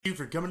Thank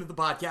you for coming to the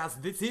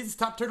podcast. This is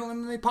Top Turtle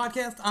MMA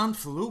Podcast on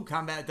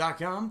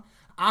FlowCombat.com.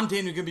 I'm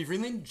Daniel Gumby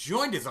Freeland,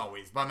 joined as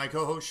always by my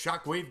co-host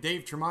Shockwave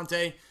Dave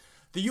Tremonte.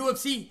 The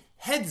UFC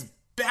heads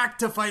back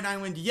to Fight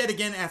Island yet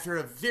again after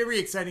a very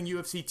exciting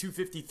UFC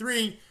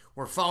 253.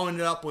 We're following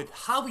it up with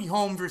Holly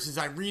Holm versus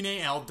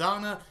Irene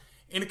Aldana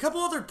and a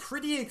couple other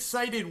pretty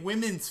excited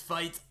women's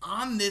fights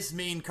on this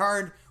main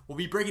card. We'll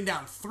be breaking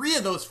down 3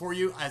 of those for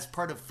you as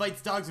part of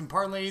Fights, Dogs, and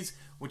Parlays,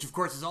 which of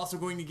course is also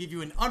going to give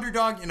you an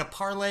underdog and a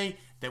parlay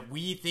that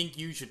we think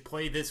you should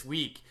play this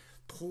week.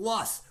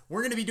 Plus, we're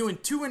going to be doing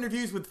 2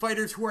 interviews with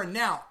fighters who are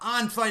now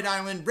on Fight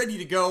Island, ready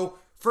to go.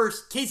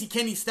 First, Casey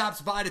Kenny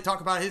stops by to talk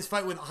about his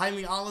fight with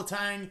Haile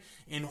Alatang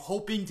and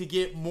hoping to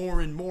get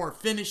more and more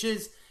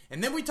finishes.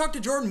 And then we talk to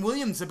Jordan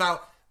Williams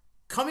about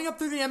coming up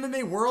through the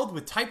MMA world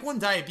with type 1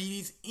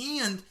 diabetes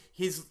and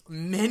his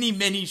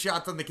many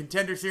shots on the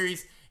Contender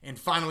Series and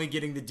finally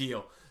getting the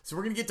deal. So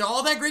we're going to get to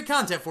all that great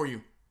content for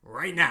you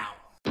right now.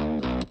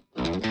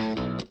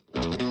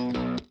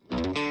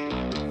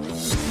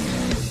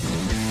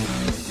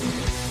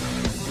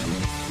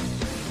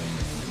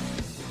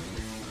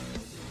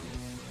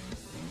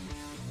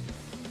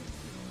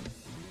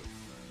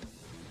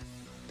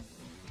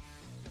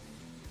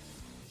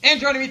 And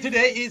joining me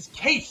today is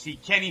Casey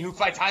Kenny, who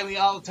fights Haile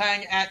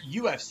Alatang at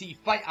UFC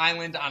Fight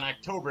Island on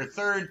October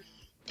 3rd.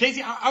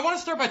 Casey, I want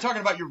to start by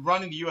talking about your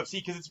run in the UFC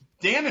because it's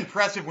damn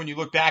impressive when you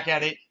look back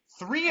at it.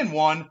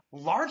 3-1,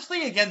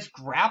 largely against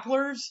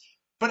grapplers,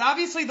 but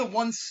obviously the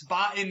one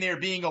spot in there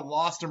being a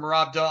loss to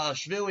Merab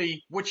Dvalishvili,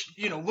 which,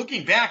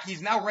 looking back,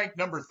 he's now ranked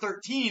number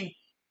 13.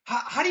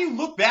 How do you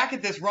look back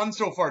at this run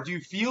so far? Do you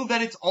feel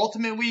that it's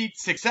ultimately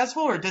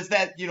successful, or does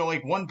that,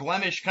 one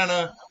blemish kind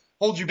of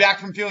hold you back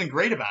from feeling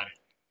great about it?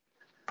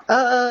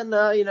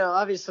 No,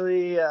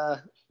 obviously,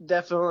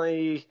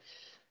 definitely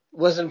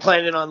wasn't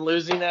planning on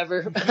losing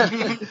ever.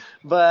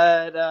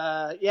 But,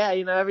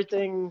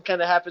 everything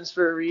kind of happens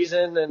for a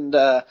reason. And,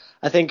 I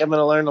think I'm going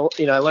to learn,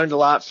 I learned a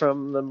lot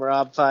from the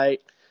Merab fight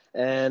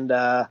and,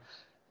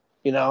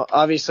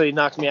 obviously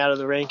knocked me out of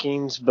the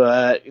rankings,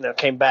 but,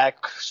 came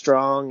back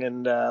strong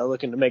and,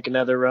 looking to make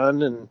another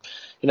run. And,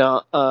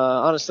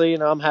 honestly,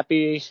 I'm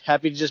happy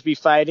to just be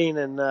fighting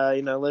and,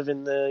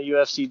 living the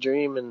UFC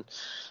dream. And,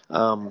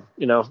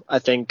 I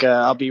think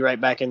I'll be right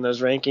back in those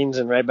rankings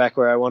and right back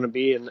where I want to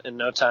be in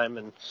no time.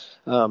 And,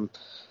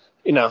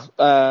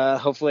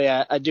 hopefully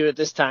I do it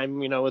this time,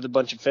 with a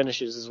bunch of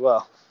finishes as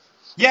well.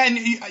 Yeah, and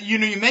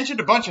you mentioned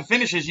a bunch of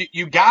finishes.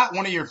 You got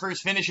one of your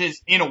first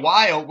finishes in a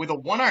while with a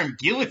one-arm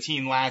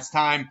guillotine last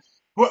time.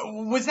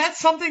 Was that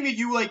something that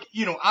you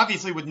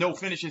obviously with no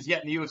finishes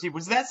yet in the UFC,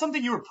 was that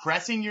something you were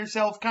pressing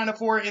yourself kind of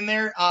for in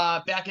there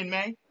back in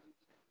May?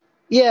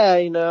 Yeah,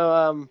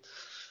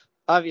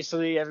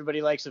 obviously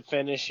everybody likes a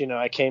finish.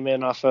 I came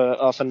in off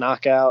a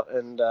knockout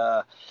and,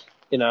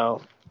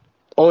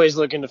 always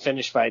looking to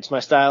finish fights.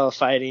 My style of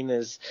fighting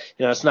is,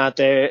 it's not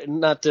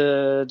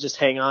to just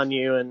hang on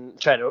you and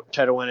try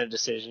to win a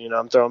decision.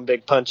 I'm throwing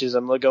big punches.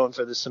 I'm going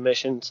for the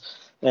submissions.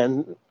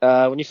 And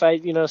when you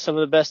fight, some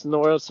of the best in the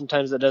world,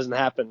 sometimes that doesn't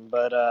happen.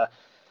 But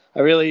I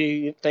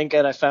really think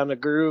that I found a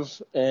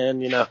groove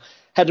and,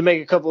 had to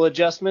make a couple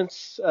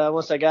adjustments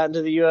once I got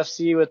into the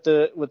UFC with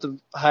the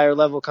higher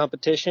level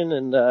competition.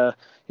 And,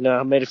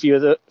 I made a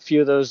few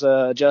of those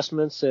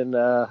adjustments, and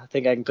I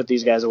think I can put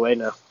these guys away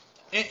now.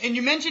 And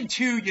you mentioned,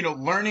 too,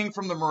 learning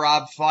from the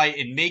Merab fight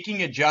and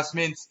making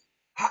adjustments.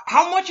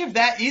 How much of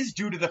that is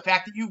due to the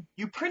fact that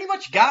you pretty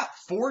much got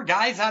 4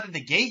 guys out of the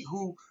gate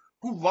who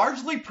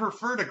largely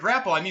prefer to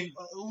grapple? I mean,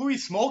 Louis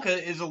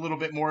Smolka is a little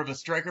bit more of a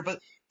striker, but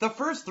the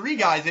first 3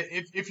 guys,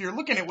 if you're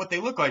looking at what they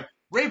look like,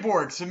 Ray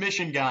Borg,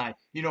 submission guy,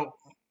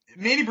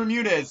 Manny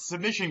Bermudez,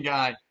 submission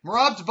guy,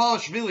 Merab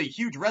Dvalishvili,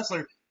 huge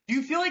wrestler. Do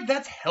you feel like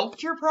that's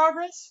helped your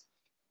progress?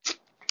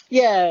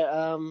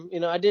 Yeah,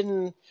 I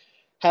didn't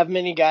have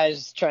many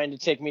guys trying to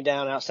take me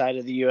down outside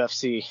of the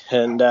UFC.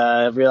 And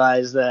I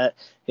realized that,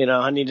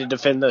 I need to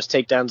defend those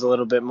takedowns a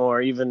little bit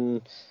more.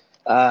 Even,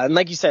 and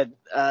like you said,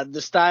 the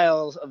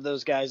styles of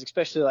those guys,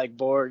 especially like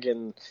Borg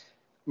and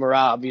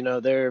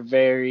Merab, they're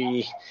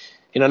very,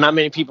 not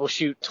many people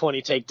shoot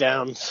 20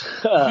 takedowns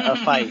a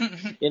fight.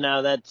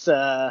 That's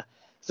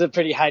it's a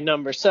pretty high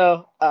number.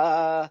 So,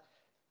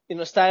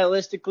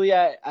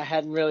 stylistically, I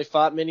hadn't really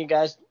fought many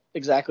guys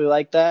exactly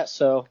like that.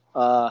 So,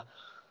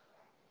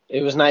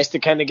 it was nice to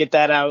kind of get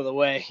that out of the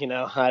way.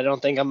 I don't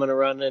think I'm going to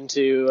run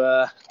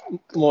into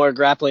more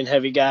grappling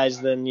heavy guys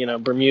than,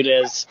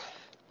 Bermudez,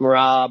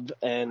 Merab,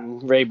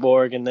 and Ray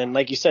Borg. And then,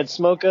 like you said,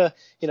 Smolka,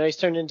 he's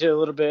turned into a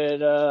little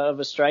bit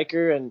of a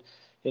striker. And,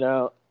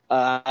 but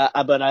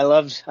I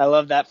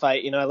loved that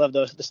fight. I love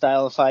the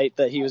style of fight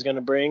that he was going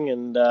to bring.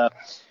 And, the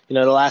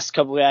last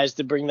couple of guys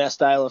to bring that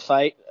style of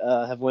fight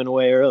have went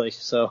away early.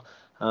 So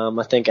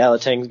I think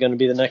Alatang is going to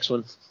be the next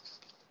one.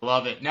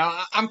 Love it. Now,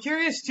 I'm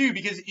curious, too,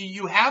 because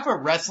you have a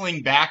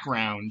wrestling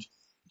background.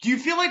 Do you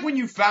feel like when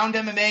you found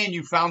MMA and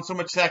you found so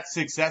much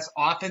success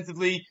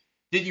offensively,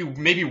 did you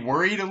maybe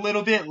worried a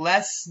little bit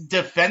less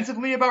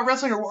defensively about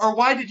wrestling? Or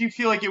why did you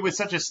feel like it was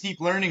such a steep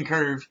learning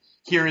curve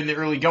here in the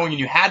early going and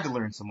you had to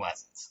learn some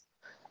lessons?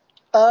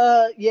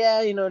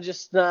 Yeah,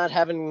 just not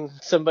having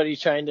somebody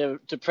trying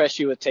to press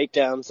you with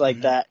takedowns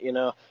like that.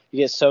 You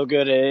get so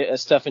good at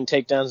stuffing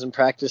takedowns in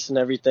practice and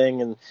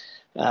everything, and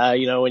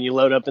when you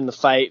load up in the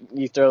fight,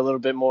 you throw a little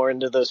bit more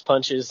into those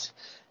punches,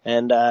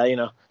 and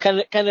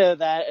kind of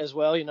that as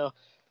well.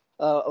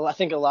 I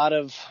think a lot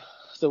of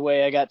the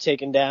way I got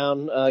taken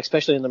down,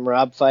 especially in the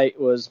Merab fight,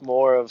 was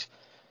more of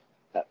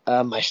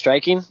my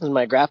striking and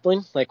my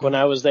grappling. Like when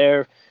I was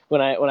there,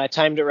 when I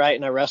timed it right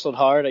and I wrestled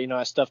hard,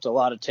 I stuffed a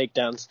lot of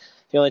takedowns.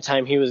 The only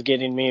time he was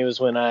getting me was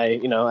when I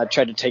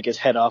tried to take his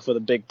head off with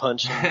a big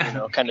punch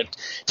and, kind of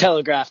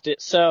telegraphed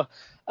it. So,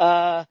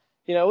 it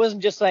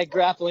wasn't just like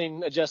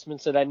grappling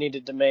adjustments that I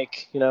needed to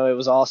make. It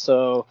was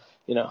also,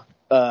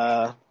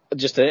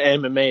 just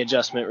an MMA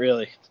adjustment,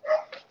 really.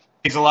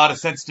 Makes a lot of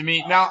sense to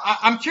me. Now,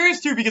 I'm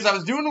curious, too, because I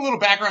was doing a little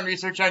background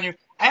research on you.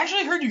 I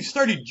actually heard you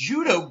started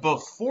judo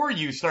before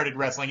you started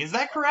wrestling. Is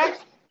that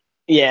correct?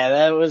 Yeah,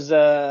 that was,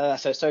 so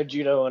I started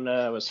judo when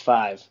I was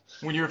 5.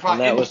 When you were 5?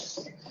 When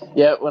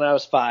I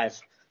was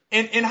 5.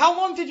 And how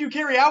long did you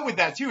carry out with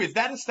that, too? Is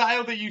that a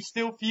style that you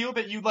still feel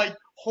that you,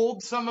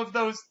 hold some of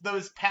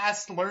those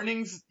past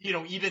learnings,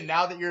 even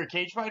now that you're a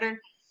cage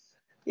fighter?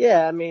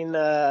 Yeah, I mean,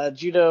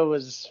 judo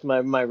was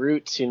my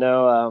roots,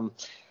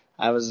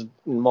 I was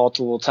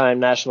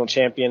multiple-time national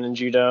champion in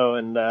judo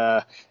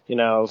and,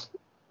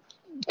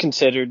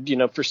 considered,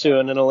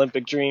 pursuing an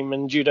Olympic dream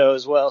in judo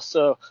as well.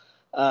 So,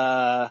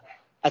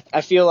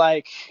 I feel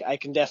like I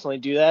can definitely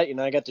do that.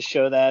 I got to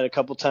show that a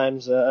couple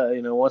times,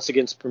 once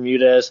against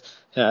Bermudez.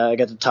 I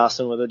got to toss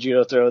him with a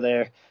judo throw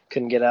there.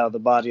 Couldn't get out of the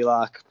body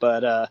lock.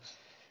 But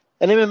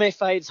an MMA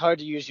fight, it's hard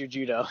to use your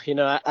judo.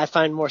 I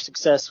find more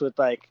success with,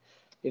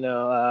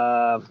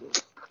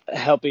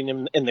 helping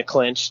him in the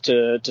clinch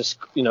to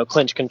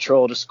clinch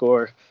control to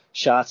score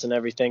shots and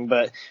everything.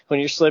 But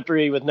when you're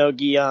slippery with no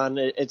gi on,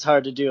 it's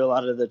hard to do a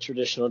lot of the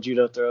traditional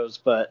judo throws.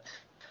 But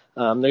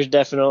there's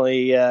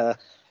definitely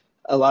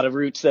a lot of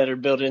roots that are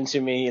built into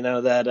me,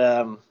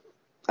 that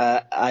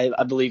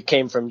I believe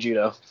came from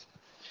judo.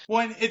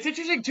 Well, and it's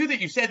interesting, too,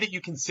 that you said that you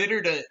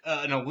considered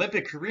an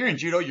Olympic career in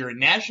judo. You're a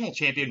national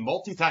champion,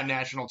 multi-time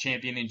national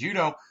champion in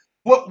judo.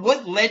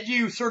 What led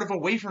you sort of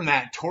away from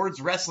that towards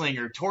wrestling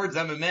or towards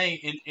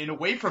MMA and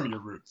away from your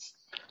roots?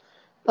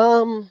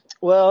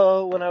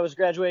 Well, when I was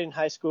graduating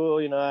high school,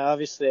 I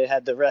obviously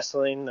had the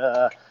wrestling,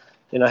 had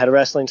a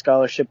wrestling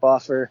scholarship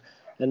offer.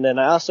 And then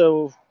I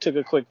also took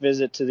a quick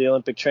visit to the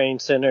Olympic Training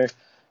Center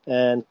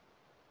and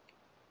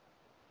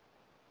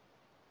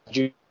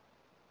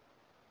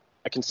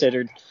I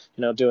considered,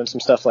 doing some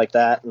stuff like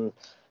that. And,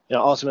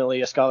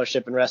 ultimately a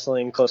scholarship in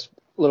wrestling a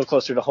little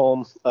closer to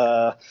home,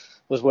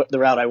 was the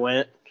route I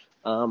went.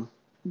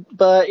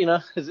 But,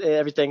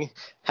 everything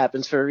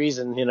happens for a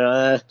reason.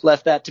 I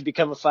left that to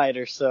become a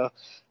fighter. So,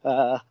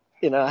 I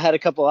had a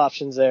couple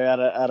options there out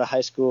of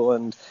high school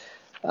and,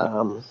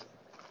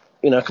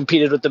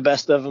 competed with the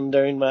best of them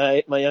during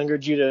my younger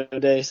judo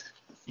days.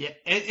 Yeah,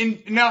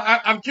 and now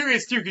I'm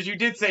curious, too, because you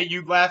did say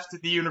you left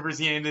the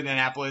University of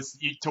Indianapolis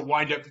to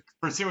wind up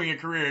pursuing a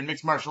career in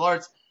mixed martial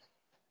arts.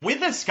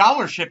 With a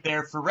scholarship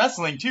there for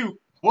wrestling, too,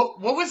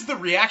 what was the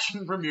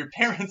reaction from your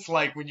parents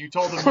like when you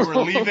told them you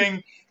were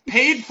leaving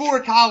paid for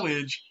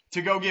college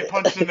to go get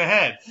punched in the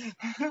head?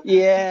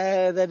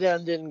 Yeah, that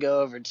didn't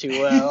go over too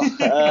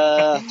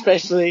well,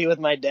 especially with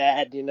my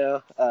dad,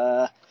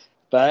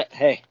 But,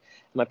 hey,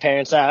 my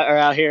parents are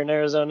out here in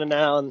Arizona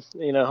now, and,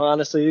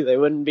 honestly, they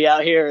wouldn't be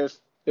out here if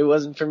it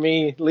wasn't for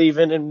me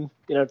leaving and,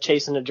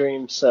 chasing a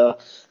dream. So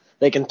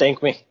they can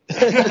thank me.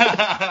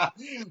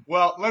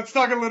 Well, let's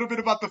talk a little bit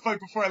about the fight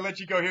before I let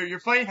you go here. You're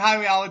fighting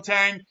Haile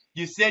Alateng.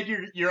 You said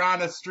you're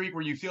on a streak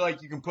where you feel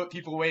like you can put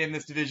people away in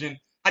this division.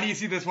 How do you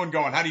see this one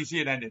going? How do you see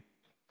it ending?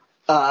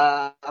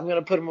 I'm going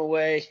to put him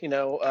away.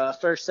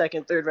 First,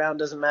 second, third round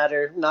doesn't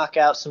matter.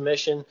 Knockout,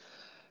 submission,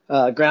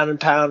 ground and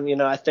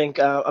pound. I think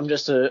I'm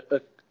just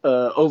a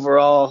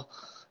overall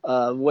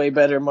way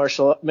better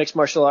mixed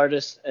martial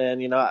artist.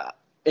 And,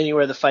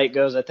 anywhere the fight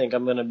goes, I think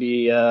I'm going to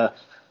be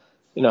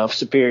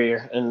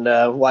superior, and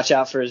watch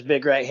out for his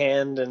big right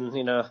hand and,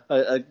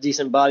 a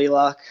decent body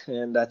lock.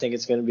 And I think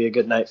it's going to be a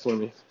good night for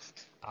me.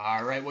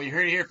 All right. Well, you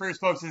heard it here first,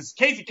 folks. This is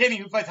Casey Kenny,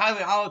 who fights Haile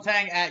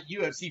Alateng at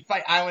UFC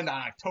Fight Island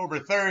on October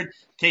 3rd.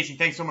 Casey,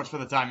 thanks so much for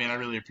the time, man. I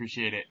really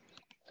appreciate it.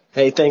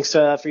 Hey, thanks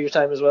for your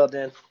time as well,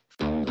 Dan.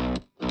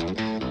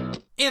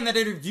 And that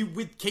interview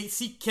with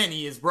Casey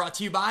Kenny is brought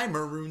to you by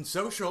Marune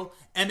Social.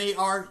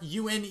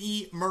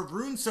 M-A-R-U-N-E.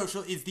 Marune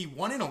Social is the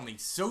one and only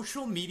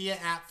social media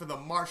app for the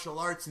martial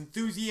arts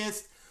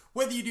enthusiast.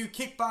 Whether you do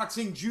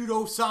kickboxing,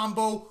 judo,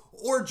 sambo,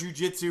 or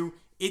jiu-jitsu,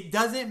 it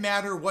doesn't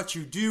matter what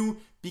you do,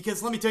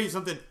 because let me tell you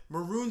something,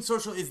 Marune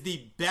Social is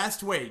the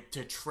best way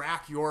to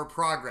track your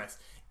progress.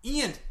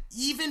 And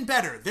even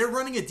better, they're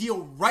running a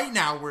deal right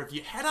now where if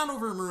you head on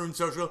over to Marune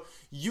Social,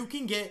 you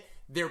can get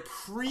their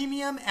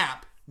premium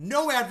app.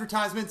 No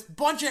advertisements,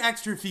 bunch of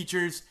extra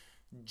features,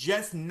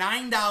 just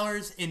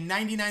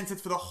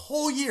 $9.99 for the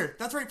whole year.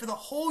 That's right, for the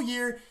whole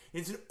year.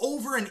 It's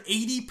over an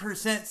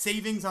 80%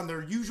 savings on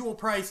their usual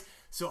price.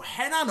 So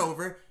head on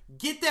over,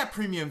 Get that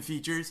premium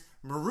features,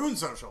 Maroon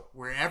Social,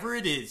 wherever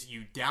it is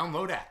you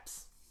download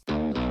apps.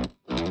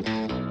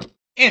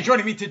 And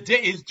joining me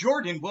today is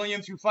Jordan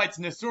Williams, who fights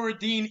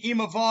Nassourdine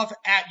Imavov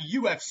at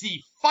UFC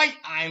Fight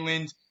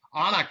Island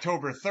on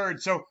October 3rd.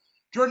 So,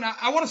 Jordan,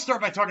 I want to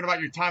start by talking about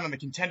your time on the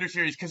Contender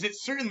Series, because it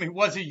certainly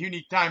was a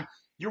unique time.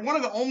 You're one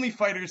of the only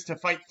fighters to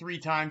fight 3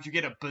 times. You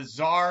get a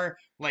bizarre,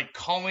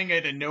 calling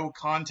it a no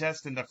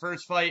contest in the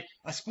first fight,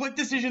 a split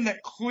decision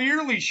that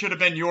clearly should have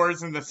been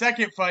yours in the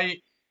second fight.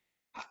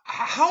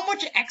 How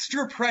much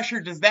extra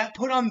pressure does that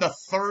put on the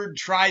third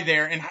try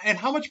there, and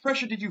how much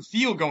pressure did you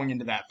feel going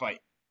into that fight?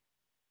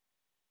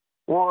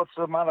 Well, it's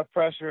the amount of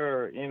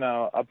pressure,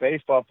 a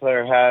baseball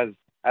player has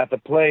at the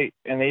plate,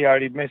 and he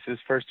already missed his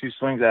first 2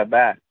 swings at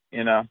bat,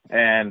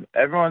 and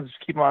everyone's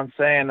keep on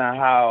saying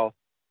how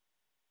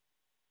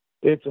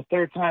it's a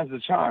third time's the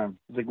charm.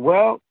 It's like,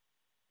 well,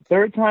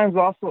 third time's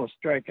also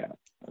a strikeout.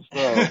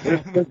 So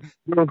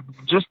there's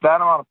just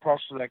that amount of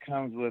pressure that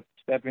comes with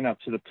stepping up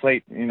to the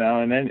plate,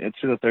 and then it's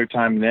to the third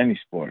time in any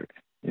sport,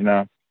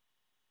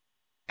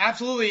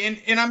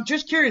 Absolutely. And I'm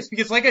just curious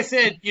because, like I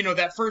said,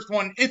 that first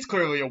one, it's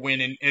clearly a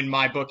win in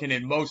my book and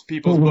in most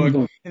people's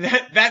book. And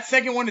that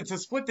second one, it's a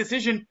split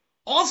decision,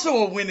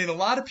 also a win in a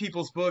lot of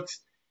people's books.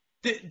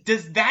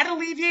 Does that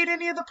alleviate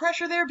any of the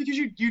pressure there? Because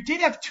you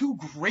did have 2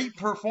 great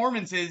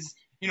performances,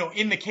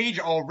 in the cage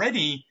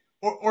already.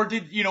 Or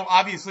did,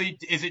 obviously,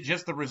 is it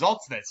just the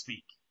results that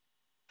speak?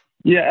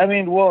 Yeah, I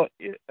mean, well,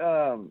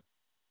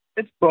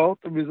 it's both.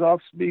 The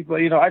results speak,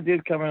 but, I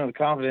did come in with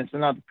confidence.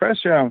 And now the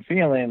pressure I'm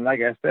feeling,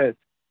 like I said,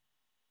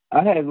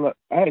 I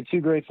had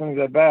 2 great swings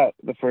at bat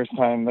the first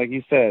time. Like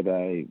you said,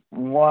 I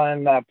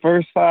won that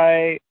first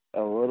fight,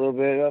 a little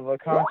bit of a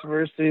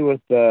controversy with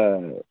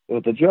the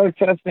drug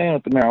testing,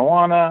 with the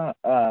marijuana.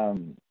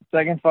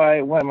 Second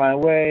fight went my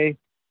way.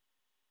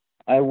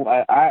 I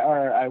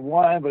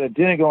won, but it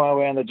didn't go my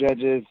way on the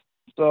judges.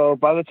 So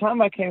by the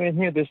time I came in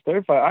here this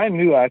third fight, I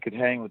knew I could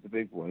hang with the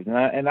big boys,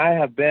 and I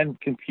have been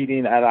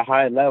competing at a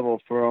high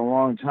level for a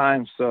long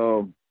time.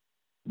 So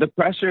the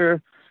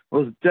pressure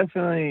was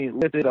definitely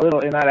lifted a little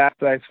in that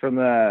aspect from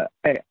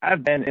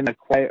I've been in a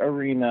quiet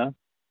arena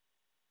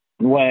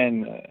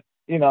when,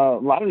 a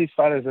lot of these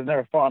fighters have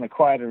never fought in a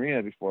quiet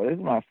arena before. This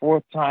is my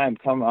 4th time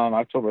coming on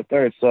October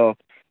 3rd. So,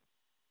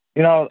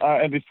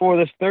 and before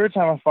this third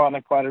time I fought in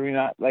a quiet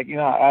arena,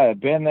 I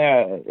had been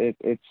there.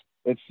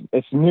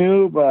 It's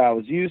new, but I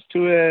was used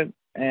to it.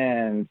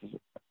 And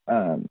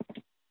where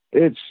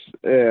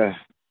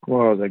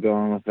was I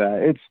going with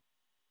that?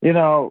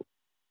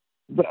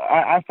 But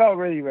I felt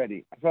really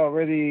ready. I felt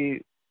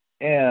ready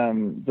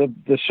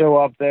to show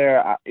up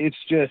there. It's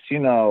just,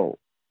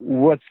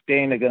 what's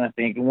Dana going to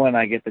think when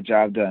I get the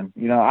job done?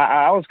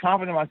 I was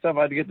confident in myself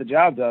I'd get the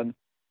job done,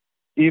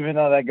 even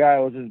though that guy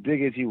was as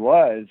big as he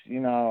was.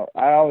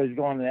 I always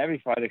go into every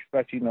fight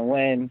expecting to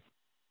win.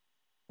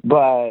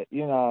 But,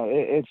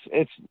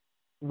 it's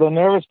the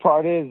nervous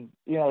part is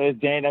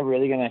Dana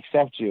really going to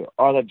accept you?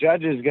 Are the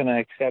judges going to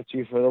accept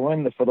you for the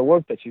win, for the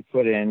work that you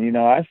put in?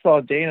 I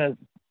saw Dana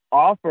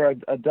offer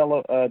a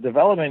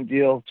development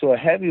deal to a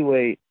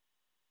heavyweight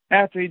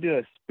after he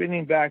did a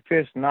spinning back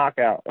fist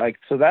knockout.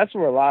 So that's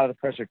where a lot of the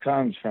pressure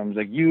comes from.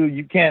 It's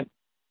you can't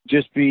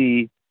just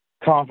be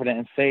confident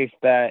and safe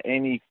that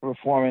any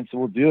performance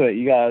will do it.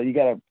 You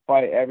gotta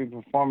fight every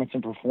performance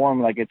and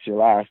perform like it's your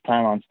last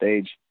time on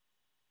stage.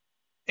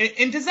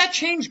 And does that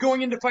change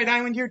going into Fight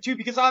Island here too?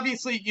 Because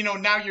obviously,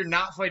 now you're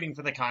not fighting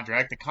for the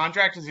contract. The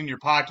contract is in your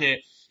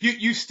pocket.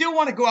 You still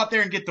want to go out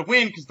there and get the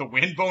win because the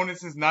win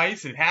bonus is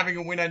nice and having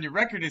a win on your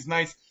record is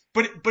nice.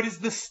 But is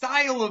the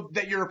style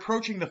that you're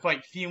approaching the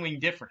fight feeling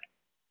different?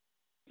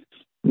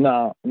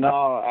 No,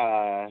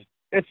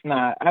 it's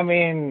not. I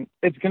mean,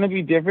 it's going to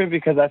be different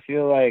because I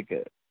feel like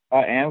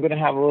I am going to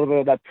have a little bit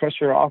of that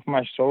pressure off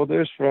my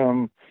shoulders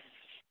from,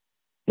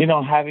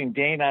 having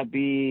Dana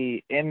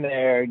be in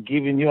there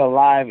giving you a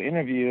live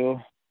interview.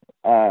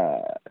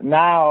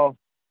 Now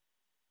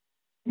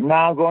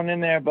going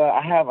in there, but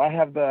I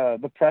have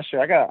the pressure.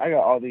 I got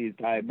all these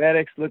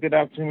diabetics looking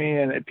up to me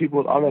and people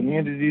with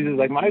autoimmune diseases.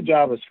 My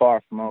job is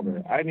far from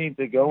over. I need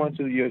to go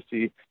into the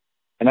UFC,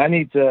 and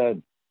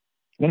it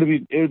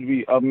would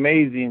be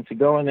amazing to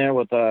go in there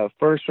with a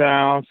first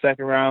round,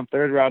 second round,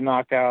 third round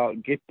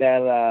knockout, get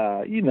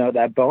that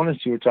that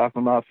bonus you were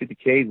talking about,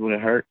 50K when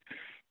it hurt.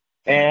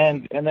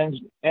 And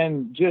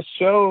just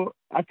show,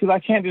 because I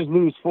can't just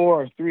lose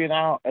 4 or 3 and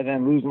out and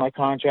then lose my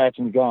contract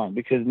and gone,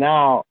 because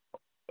now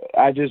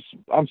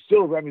I'm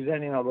still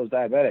representing all those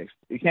diabetics.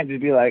 You can't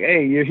just be like,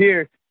 hey, you're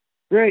here.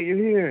 Great, you're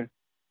here.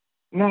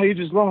 No, you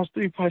just lost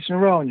 3 fights in a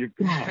row and you're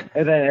gone.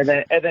 and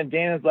then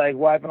Dana's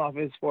wiping off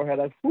his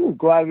forehead whew,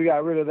 glad we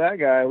got rid of that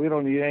guy. We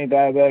don't need any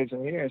diabetics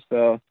in here.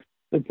 So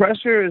the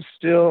pressure is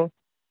still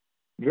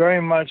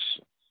very much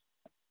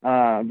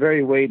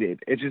very weighted.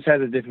 It just has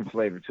a different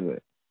flavor to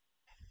it.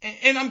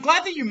 And I'm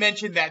glad that you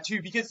mentioned that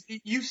too, because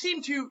you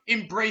seem to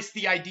embrace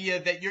the idea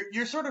that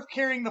you're sort of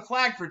carrying the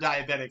flag for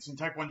diabetics and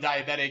type 1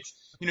 diabetics.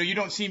 You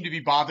don't seem to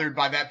be bothered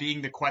by that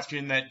being the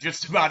question that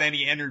just about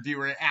any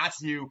interviewer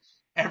asks you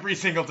every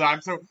single time.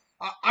 So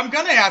I'm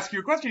going to ask you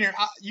a question here.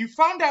 You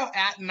found out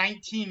at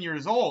 19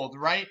 years old,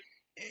 right?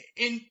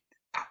 And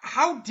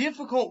how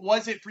difficult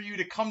was it for you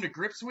to come to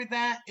grips with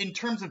that in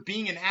terms of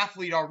being an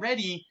athlete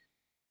already?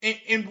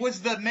 And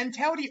was the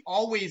mentality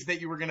always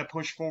that you were going to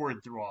push forward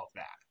through all of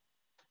that?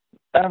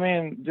 I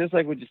mean, just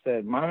like what you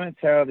said, my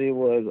mentality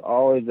was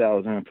always that I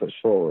was going to push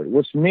forward,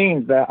 which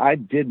means that I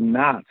did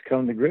not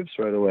come to grips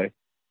right away.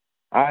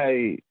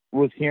 I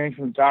was hearing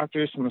from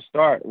doctors from the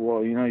start,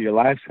 well, your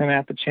life's going to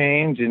have to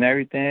change and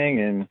everything,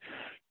 and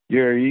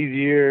you're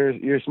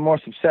more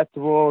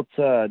susceptible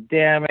to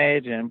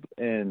damage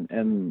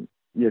and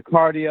your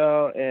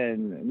cardio.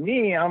 And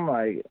me, I'm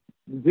like,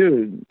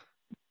 dude,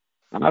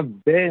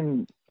 I've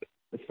been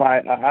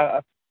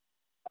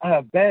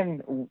I've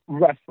been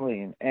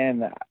wrestling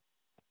and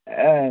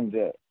I've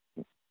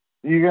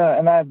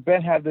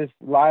been had this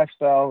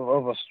lifestyle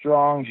of a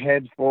strong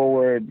head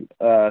forward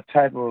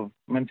type of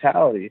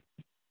mentality.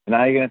 And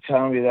now you're gonna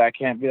tell me that I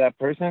can't be that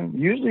person?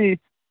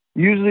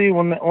 Usually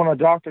when a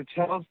doctor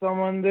tells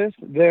someone this,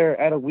 they're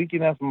at a weak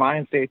enough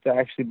mind state to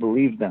actually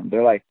believe them.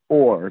 They're like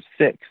 4 or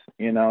 6,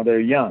 they're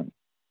young.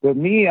 But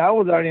me, I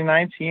was already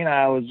 19.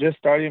 I was just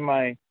starting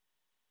my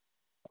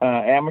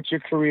amateur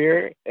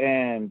career,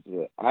 and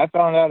I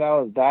found out I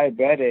was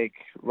diabetic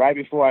right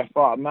before I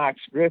fought Max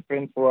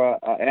Griffin for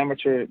an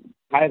amateur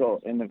title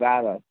in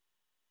Nevada.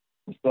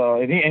 So,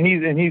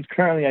 and he's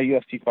currently a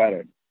UFC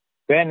fighter.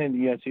 Been in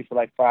the UFC for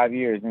like 5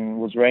 years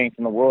and was ranked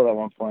in the world at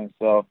one point.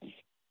 So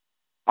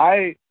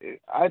I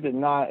did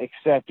not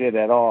accept it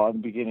at all in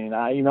the beginning.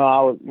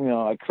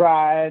 I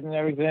cried and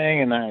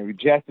everything, and I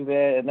rejected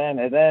it, and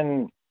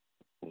then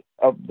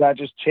that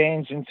just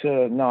changed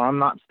into, no, I'm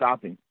not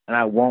stopping, and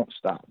I won't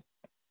stop.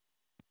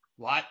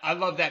 Well, I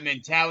love that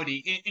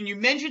mentality. And you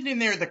mentioned in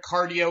there the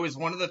cardio is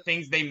one of the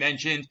things they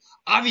mentioned.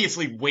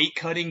 Obviously, weight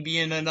cutting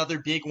being another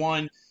big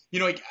one.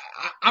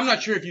 I'm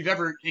not sure if you've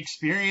ever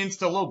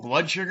experienced a low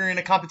blood sugar in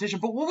a competition,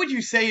 but what would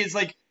you say is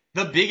like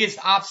the biggest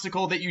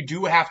obstacle that you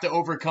do have to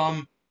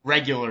overcome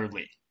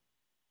regularly?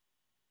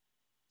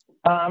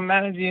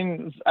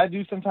 Managing, I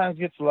do sometimes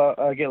get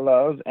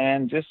lows,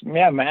 and just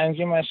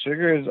managing my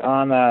sugars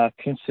on a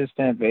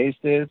consistent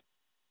basis,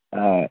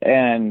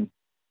 and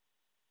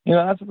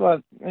that's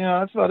about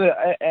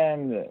it.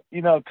 And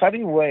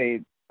cutting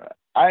weight,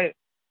 I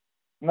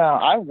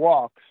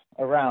walk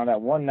around at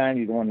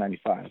 190 to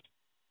 195.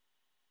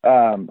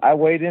 I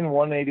weighed in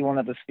 181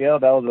 at the scale.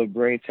 That was a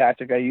great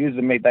tactic I used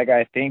to make that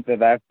guy think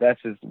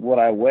that's just what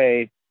I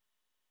weigh,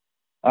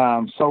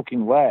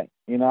 soaking wet.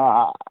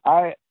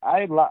 I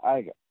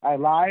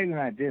lied and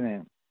I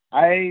didn't.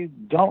 I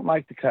don't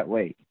like to cut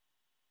weight.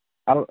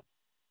 And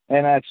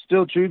that's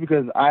still true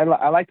because I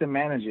like to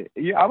manage it.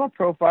 I'm a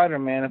pro fighter,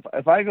 man.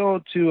 If I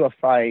go to a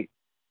fight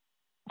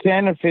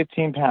 10 or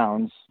 15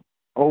 pounds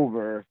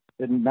over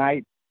the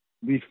night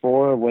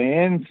before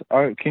weigh-ins,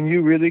 can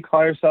you really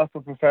call yourself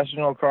a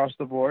professional across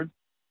the board?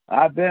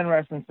 I've been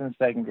wrestling since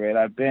 2nd grade.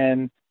 I've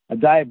been a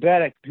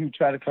diabetic who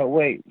tried to cut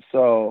weight,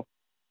 so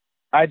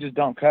I just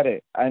don't cut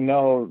it. I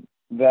know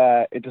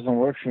that it doesn't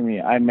work for me.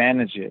 I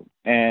manage it,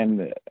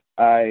 and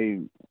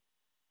I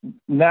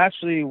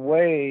naturally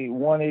weigh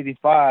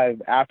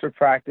 185 after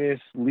practice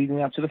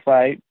leading up to the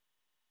fight,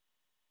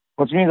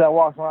 which means I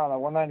walk around at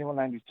 190,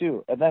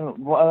 192. And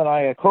then when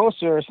I get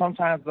closer,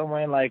 sometimes I'm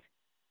weighing like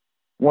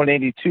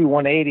 182,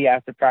 180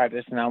 after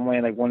practice, and I'm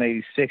weighing like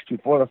 186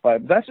 before the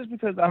fight. But that's just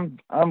because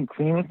I'm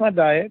clean with my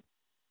diet,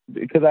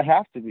 because I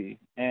have to be.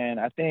 And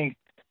I think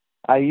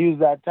I use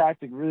that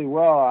tactic really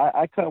well.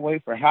 I cut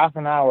weight for half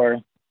an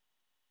hour,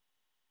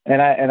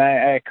 and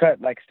I cut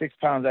like 6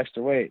 pounds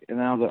extra weight.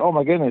 And I was like, oh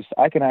my goodness,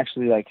 I can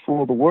actually like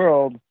fool the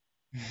world,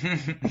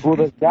 fool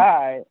this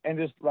guy, and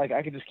just like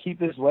I could just keep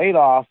this weight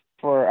off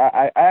for.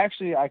 I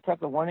cut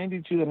the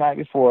 182 the night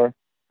before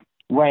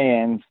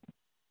weigh-ins.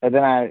 And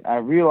then I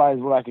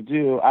realized what I could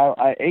do.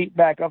 I ate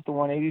back up to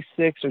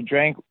 186 or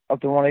drank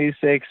up to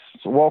 186,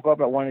 woke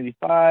up at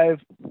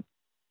 185,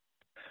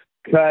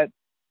 cut,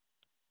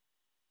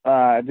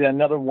 did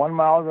another 1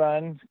 mile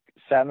run,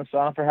 sat in the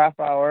sun for half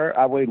hour.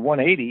 I weighed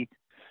 180.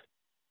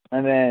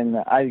 And then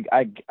I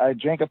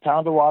drank a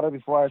pound of water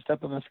before I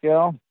stepped on the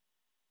scale.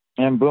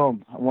 And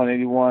boom,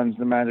 181 is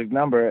the magic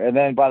number. And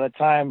then by the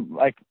time,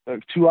 like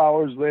 2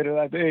 hours later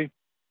that day,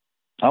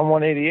 I'm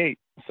 188.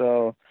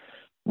 So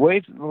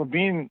weight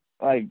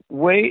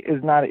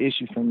is not an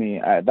issue for me.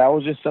 That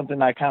was just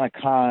something I kind of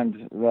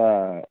conned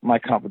my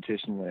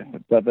competition with.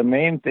 But the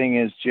main thing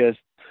is just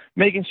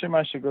making sure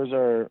my sugars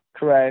are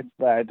correct,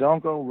 that I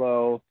don't go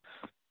low.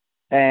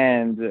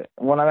 And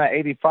when I'm at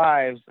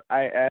 85s,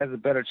 I have a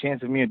better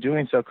chance of me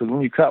doing so, because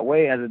when you cut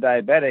weight as a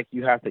diabetic,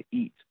 you have to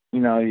eat.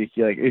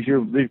 If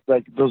you're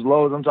like those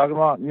lows I'm talking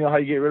about, how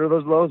you get rid of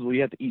those lows? Well,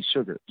 you have to eat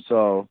sugar.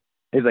 So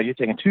it's like you're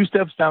taking 2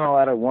 steps down the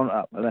ladder, 1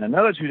 up, and then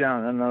another 2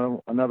 down,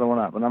 and another 1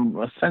 up. And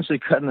I'm essentially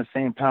cutting the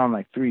same pound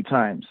like 3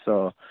 times.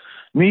 So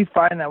me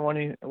fighting that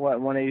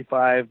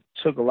 185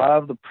 took a lot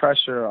of the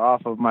pressure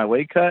off of my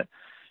weight cut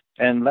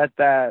and let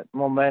that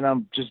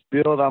momentum just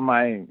build on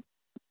my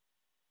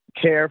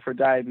care for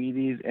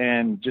diabetes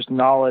and just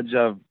knowledge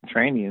of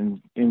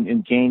training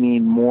and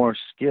gaining more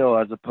skill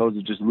as opposed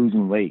to just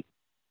losing weight.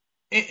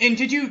 And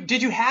did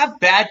you have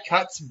bad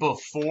cuts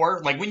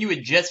before? Like when you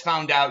had just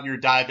found out you're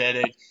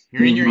diabetic,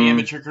 you're in your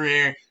amateur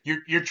career,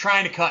 you're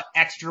trying to cut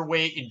extra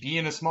weight and be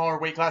in a smaller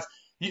weight class.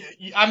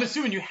 I'm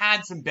assuming you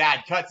had some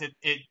bad cuts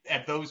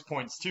at those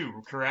points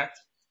too, correct?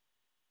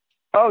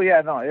 Oh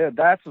yeah, no, yeah,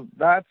 that's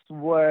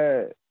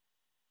what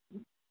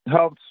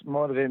helped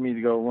motivate me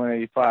to go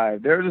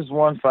 185. There was this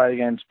one fight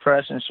against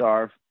Preston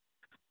Sharp.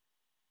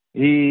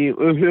 It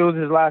was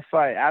his last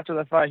fight. After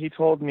the fight, he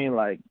told me,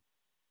 like,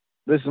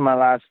 this is my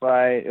last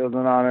fight. It was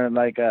an honor,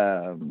 like,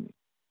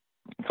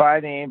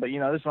 fighting, but,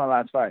 this is my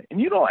last fight.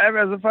 And you don't ever,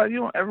 as a fighter, you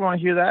don't ever want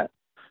to hear that.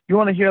 You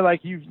want to hear,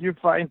 like, you're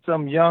fighting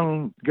some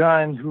young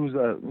gun who's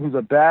a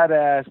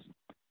badass,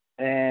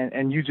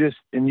 and you just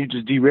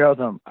derailed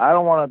him. I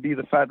don't want to be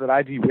the fact that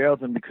I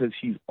derailed him because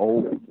he's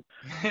old.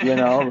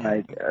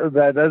 Like,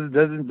 that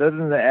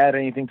doesn't add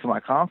anything to my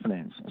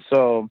confidence.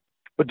 So,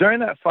 but during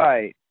that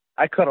fight,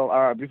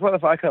 before the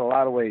fight, I cut a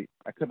lot of weight.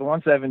 I cut the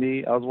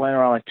 170. I was weighing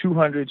around like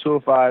 200,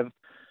 205.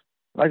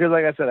 Like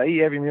I said, I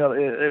eat every meal.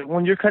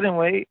 When you're cutting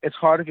weight, it's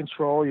hard to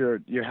control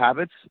your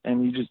habits,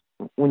 and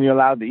when you're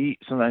allowed to eat,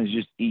 sometimes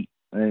you just eat,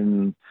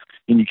 and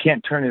you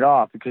can't turn it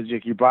off because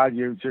your body,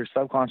 your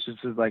subconscious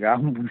is like,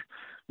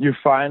 you're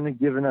finally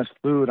giving us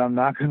food. I'm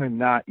not gonna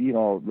not eat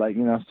all,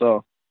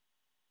 so.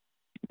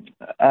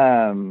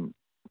 I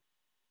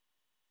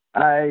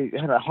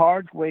had a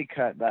hard weight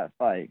cut that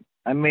fight.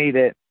 I made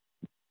it.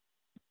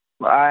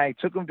 I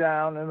took him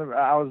down, and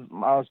I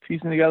was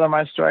piecing together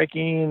my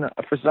striking.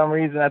 For some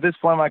reason, at this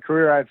point in my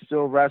career, I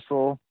still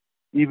wrestle,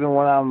 even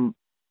when I'm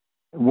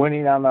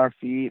winning on our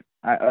feet.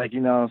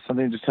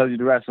 Something just tells you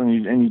to wrestle,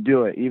 and you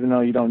do it, even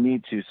though you don't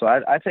need to. So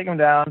I take him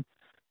down,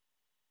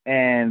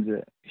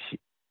 and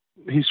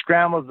he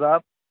scrambles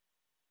up.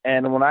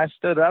 And when I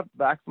stood up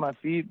back to my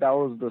feet, that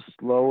was the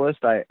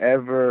slowest I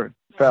ever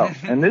felt.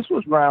 And this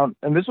was round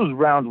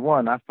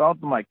one. I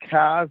felt my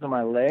calves and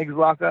my legs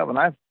lock up, and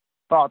I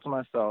thought to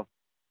myself,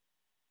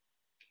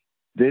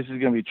 this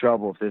is gonna be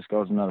trouble if this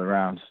goes another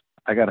round.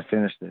 I gotta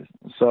finish this.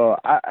 So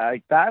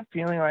I that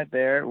feeling right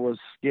there was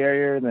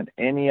scarier than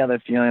any other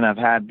feeling I've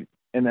had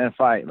in a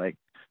fight. Like,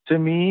 to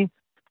me,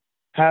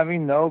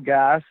 having no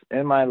gas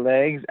in my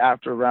legs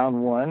after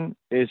round one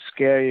is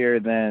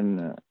scarier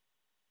than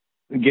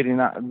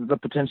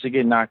potentially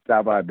getting knocked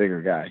out by a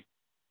bigger guy.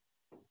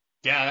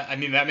 Yeah, I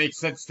mean, that makes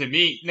sense to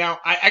me. Now,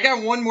 I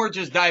got one more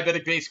just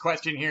diabetic-based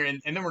question here, and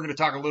then we're going to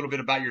talk a little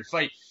bit about your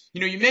fight.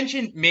 You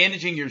mentioned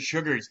managing your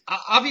sugars.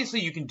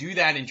 Obviously, you can do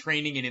that in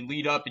training and in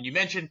lead up, and you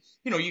mentioned,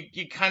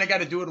 you kind of got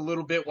to do it a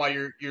little bit while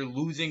you're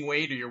losing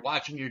weight or you're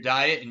watching your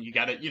diet, and you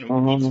got to,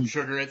 eat some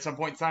sugar at some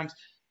point in times.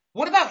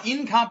 What about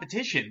in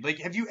competition? Like,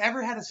 have you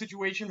ever had a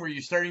situation where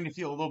you're starting to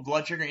feel a little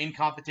blood sugar in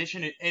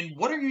competition? And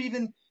what are you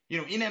even,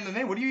 in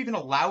MMA, what are you even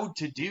allowed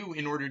to do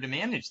in order to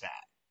manage that?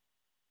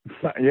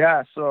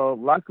 Yeah, so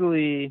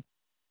luckily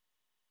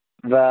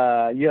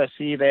the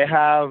UFC, they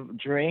have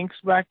drinks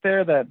back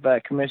there that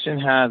the commission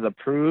has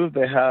approved.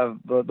 They have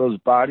those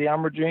body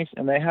armor drinks,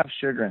 and they have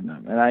sugar in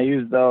them. And I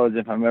use those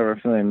if I'm ever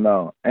feeling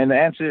low. And to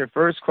answer your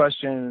first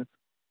question,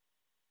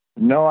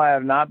 no, I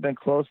have not been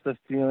close to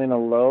feeling a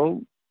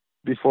low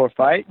before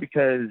fight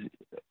because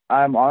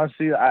I'm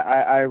honestly,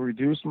 I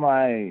reduced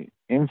my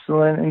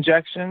insulin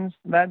injections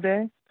that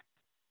day.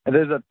 And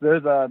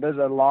there's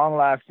a long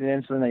lasting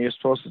insulin that you're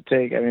supposed to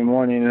take every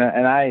morning,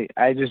 and I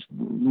just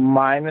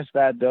minus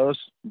that dose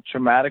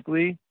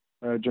dramatically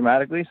so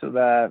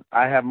that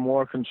I have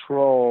more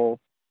control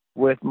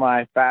with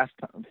my fast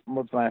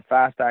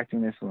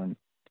acting insulin.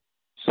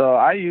 So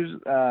I use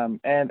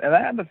and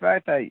I have the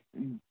fact that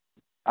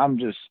I'm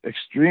just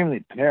extremely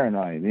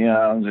paranoid.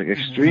 I'm just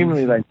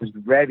extremely just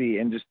ready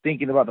and just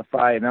thinking about the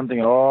fight. And I'm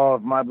thinking,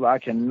 I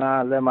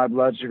cannot let my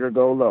blood sugar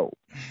go low.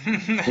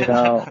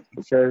 Because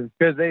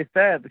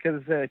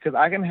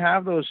I can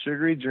have those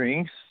sugary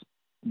drinks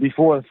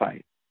before the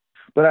fight,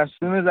 but as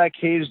soon as that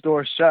cage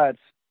door shuts,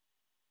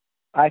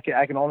 I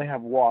can only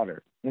have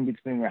water in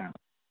between rounds.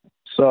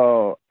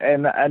 So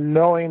and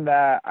knowing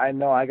that, I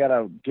know I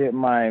gotta get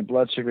my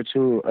blood sugar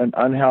to an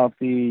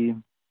unhealthy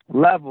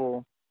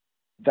level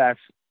that's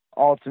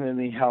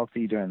ultimately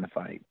healthy during the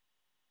fight.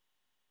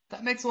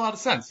 That makes a lot of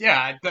sense.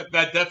 Yeah,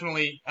 that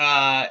definitely,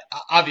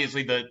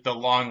 obviously the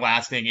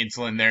long-lasting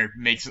insulin there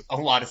makes a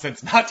lot of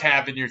sense not to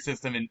have in your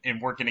system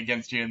and working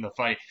against you in the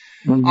fight.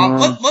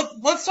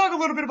 Let's talk a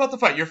little bit about the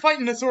fight. You're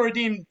fighting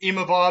Nassourdine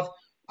Imavov.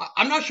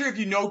 I'm not sure if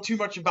you know too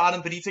much about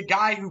him, but he's a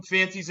guy who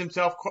fancies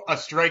himself a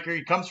striker.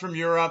 He comes from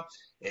Europe.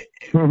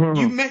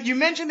 You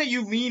mentioned that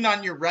you lean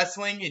on your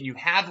wrestling, and you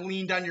have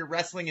leaned on your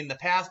wrestling in the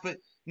past, but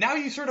now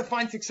you sort of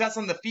find success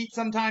on the feet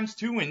sometimes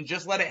too, and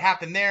just let it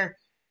happen there.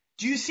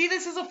 Do you see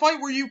this as a fight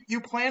where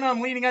you plan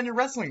on leaning on your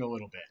wrestling a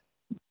little bit?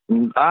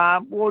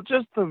 Well,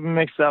 just to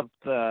mix up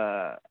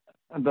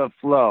the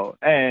flow.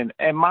 And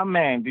my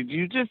man, did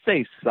you just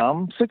say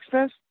some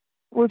success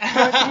with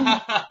striking?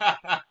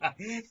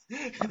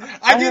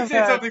 I did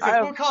say something,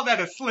 so we'll call that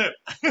a slip.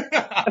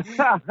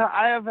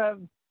 I have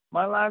had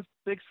my last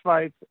 6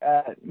 fights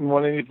at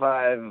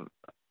 185,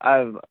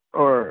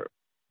 or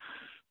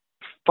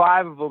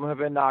 5 of them have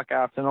been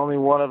knockouts, and only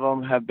 1 of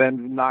them have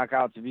been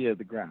knockouts via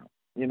the ground.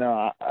 You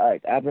know,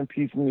 I've been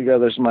piecing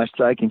together my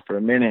striking for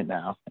a minute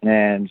now,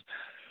 and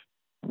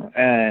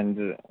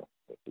the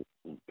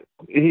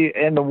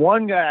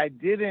one guy I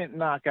didn't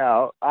knock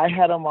out, I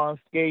had him on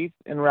skates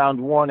in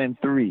round 1 and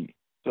 3.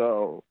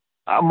 So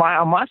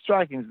my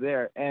striking's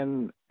there,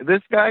 and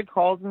this guy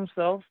calls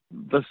himself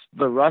the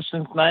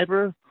Russian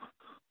sniper.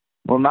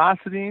 Well,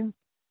 Nasruddin,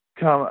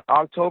 come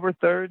October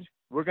 3rd,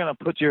 we're gonna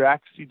put your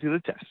accuracy to the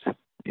test.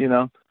 You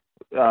know,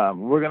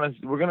 we're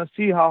gonna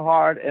see how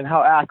hard and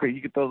how accurate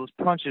you can throw those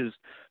punches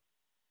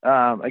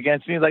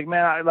against me. Like,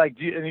 man, and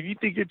if you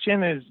think your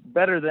chin is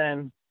better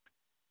than,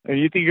 or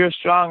you think you're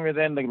stronger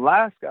than the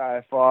last guy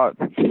I fought,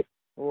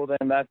 well,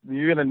 then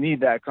you're gonna need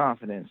that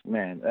confidence,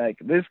 man. Like,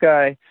 this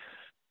guy,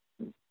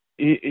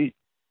 he's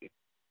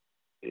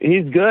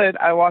good.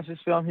 I watched this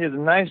film. He has a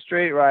nice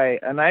straight right,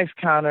 a nice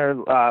counter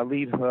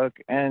lead hook,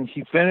 and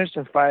he finished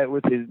the fight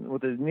with his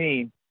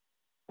knee,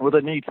 with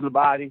a knee to the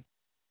body.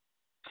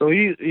 So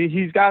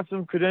he's got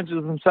some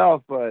credentials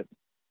himself, but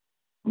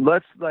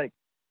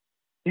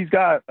he's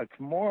got a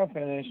Kimura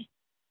finish,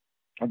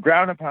 a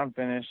ground and pound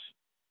finish,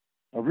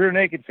 a rear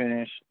naked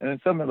finish, and then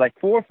something like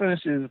 4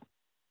 finishes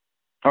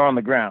are on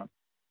the ground.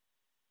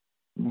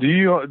 Do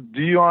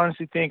you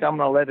honestly think I'm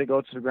gonna let it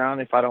go to the ground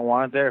if I don't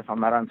want it there, if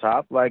I'm not on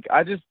top? Like,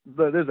 there's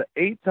an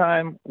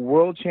 8-time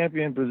world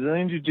champion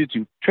Brazilian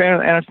Jiu-Jitsu, trained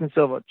with Anderson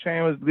Silva,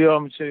 trained with Leo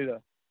Machida,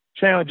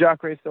 trained with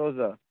Jacare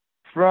Souza,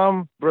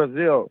 from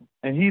Brazil,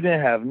 and he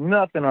didn't have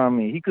nothing on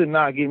me. He could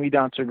not get me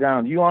down to the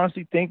ground. You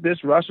honestly think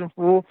this Russian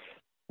fool,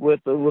 with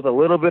a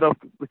little bit of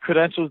the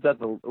credentials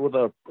with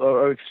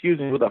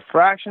a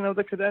fraction of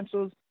the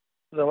credentials,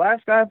 the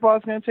last guy I fought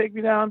is gonna take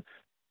me down?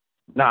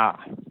 Nah,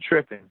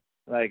 tripping.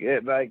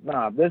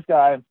 Nah. This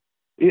guy,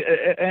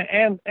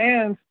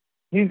 and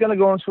he's gonna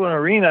go into an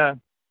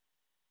arena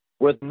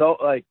with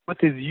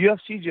his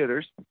UFC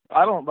jitters.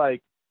 I don't my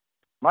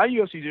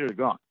UFC jitters are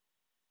gone.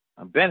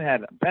 Ben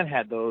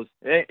had those,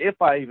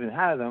 if I even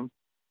had them.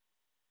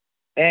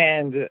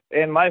 And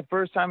my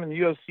first time in the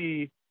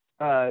UFC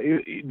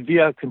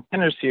via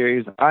Contender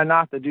Series, I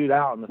knocked the dude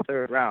out in the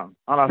 3rd round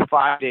on a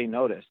 5-day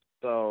notice.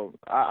 So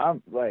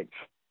I'm like,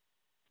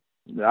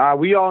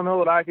 we all know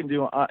what I can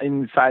do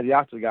inside the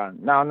octagon.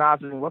 Now,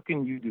 Nasruddin, what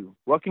can you do?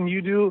 What can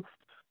you do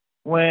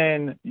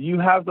when you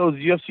have those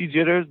UFC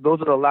jitters? Those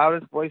are the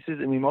loudest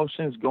voices and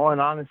emotions going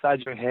on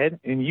inside your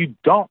head, and you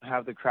don't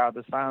have the crowd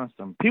to silence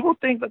them. People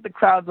think that the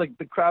crowd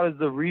is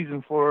the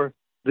reason for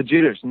the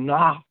jitters.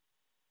 Nah,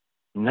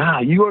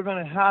 you are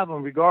going to have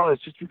them regardless,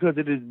 just because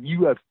it is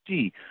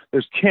UFC.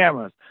 There's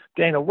cameras,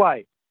 Dana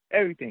White,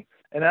 everything.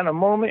 And at a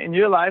moment in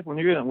your life when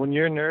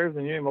your nerves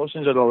and your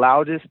emotions are the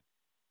loudest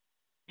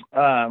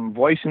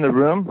voice in the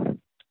room,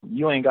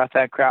 you ain't got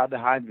that crowd to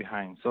hide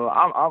behind. So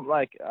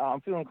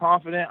I'm feeling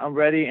confident, I'm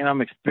ready, and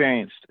I'm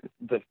experienced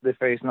to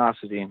face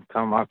Nasruddin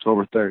come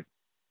October 3rd.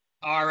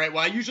 All right.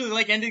 Well, I usually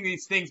like ending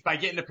these things by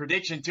getting a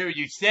prediction too.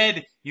 You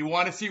said you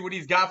want to see what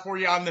he's got for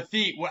you on the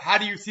feet. How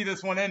do you see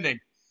this one ending?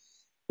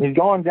 He's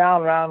going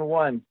down round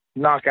 1,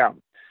 knockout.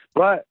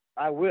 But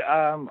I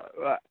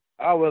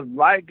would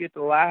like it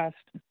to last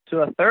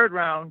to a 3rd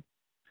round.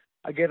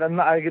 I get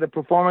a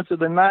performance of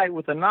the night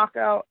with a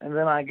knockout, and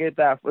then I get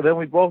that. Then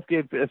we both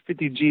get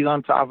 50 G's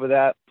on top of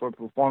that for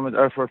performance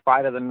or for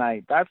fight of the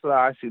night. That's what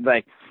I see.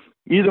 Like,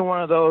 either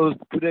one of those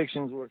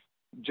predictions works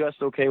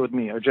just okay with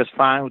me, or just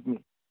fine with me.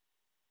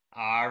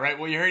 All right.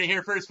 Well, you heard it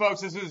here first,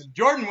 folks. This is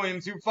Jordan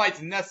Williams, who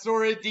fights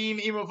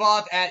Nassourdine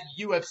Imavov at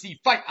UFC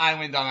Fight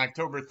Island on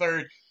October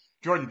 3rd.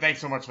 Jordan, thanks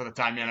so much for the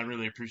time, man. I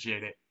really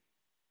appreciate it.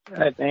 All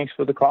right, thanks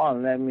for the call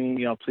and letting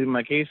me, plead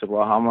my case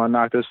about how I'm gonna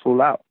knock this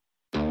fool out.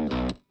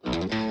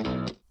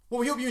 Well,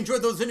 we hope you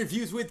enjoyed those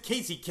interviews with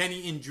Casey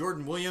Kenny and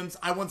Jordan Williams.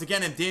 I once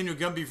again am Daniel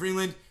Gumby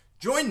Freeland,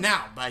 joined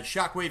now by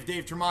Shockwave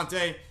Dave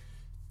Tremonte.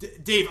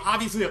 Dave,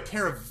 obviously a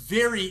pair of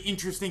very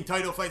interesting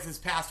title fights this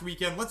past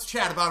weekend. Let's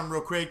chat about them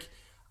real quick.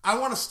 I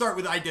want to start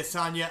with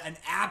Adesanya, an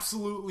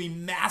absolutely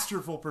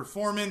masterful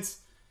performance.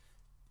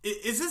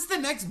 Is this the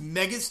next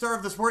megastar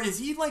of the sport? Is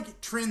he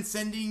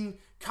transcending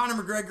Conor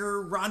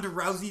McGregor, Ronda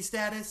Rousey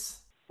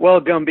status?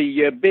 Well, Gumby,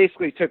 you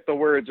basically took the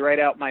words right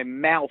out my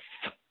mouth.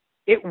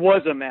 It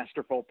was a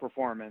masterful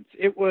performance.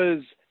 It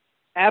was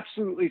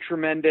absolutely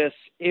tremendous.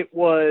 It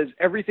was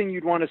everything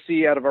you'd want to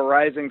see out of a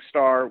rising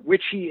star,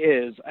 which he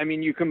is. I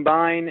mean, you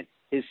combine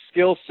his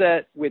skill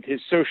set with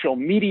his social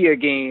media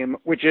game,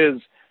 which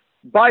is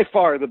by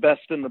far the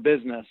best in the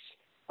business.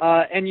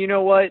 And you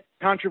know what?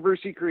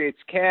 Controversy creates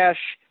cash.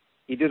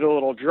 He did a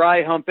little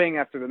dry humping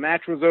after the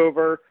match was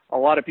over. A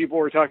lot of people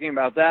were talking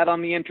about that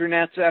on the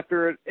internets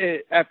after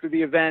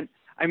the event.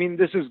 I mean,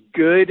 this is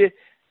good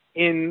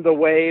in the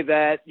way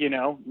that,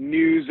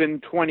 news in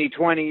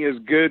 2020 is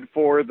good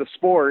for the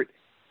sport.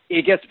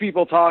 It gets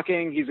people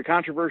talking. He's a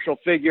controversial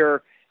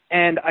figure.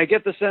 And I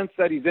get the sense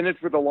that he's in it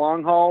for the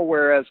long haul,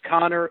 whereas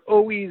Conor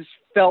always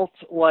felt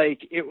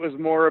like it was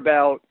more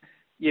about,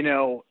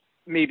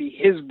 maybe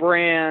his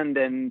brand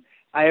and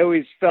I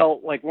always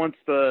felt like once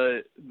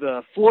the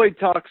Floyd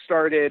talk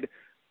started,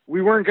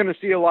 we weren't going to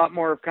see a lot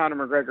more of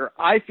Conor McGregor.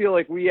 I feel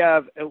like we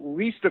have at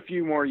least a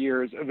few more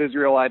years of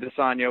Israel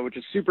Adesanya, which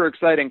is super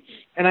exciting.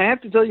 And I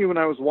have to tell you, when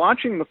I was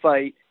watching the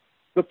fight,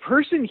 the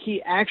person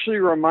he actually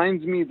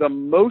reminds me the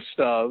most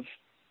of,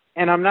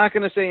 and I'm not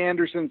going to say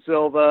Anderson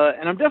Silva,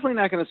 and I'm definitely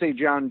not going to say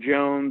John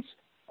Jones,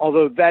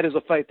 although that is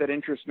a fight that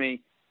interests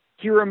me.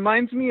 He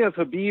reminds me of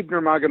Khabib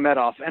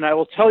Nurmagomedov, and I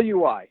will tell you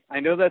why. I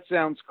know that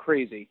sounds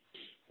crazy.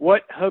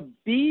 What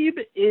Khabib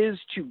is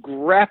to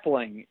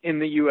grappling in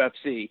the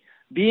UFC,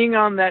 being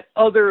on that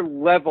other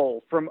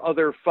level from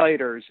other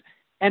fighters,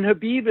 and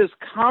Khabib is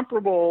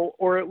comparable,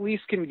 or at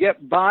least can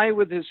get by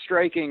with his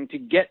striking to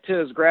get to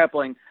his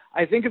grappling,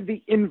 I think of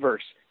the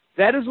inverse.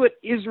 That is what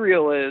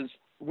Israel is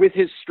with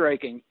his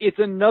striking. It's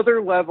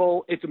another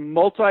level. It's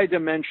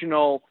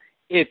multidimensional.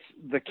 It's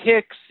the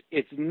kicks,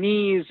 it's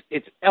knees,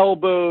 it's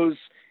elbows.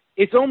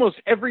 It's almost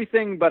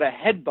everything but a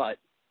headbutt.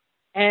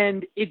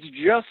 And it's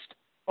just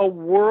a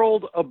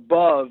world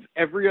above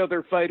every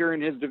other fighter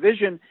in his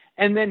division.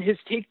 And then his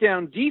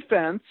takedown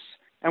defense,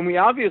 and we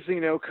obviously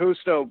know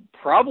Costa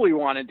probably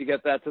wanted to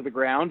get that to the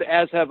ground,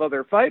 as have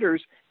other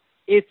fighters.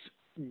 It's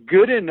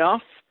good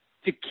enough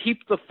to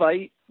keep the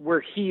fight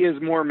where he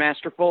is more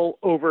masterful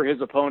over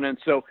his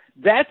opponents. So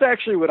that's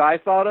actually what I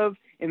thought of,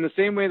 in the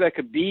same way that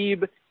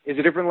Khabib is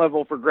a different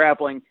level for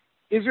grappling.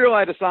 Israel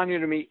Adesanya,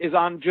 to me, is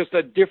on just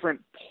a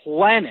different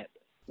planet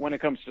when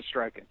it comes to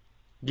striking.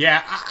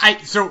 Yeah,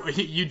 so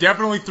you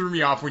definitely threw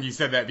me off when you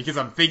said that, because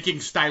I'm thinking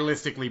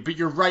stylistically, but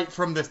you're right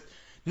from the,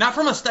 not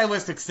from a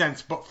stylistic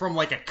sense, but from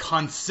like a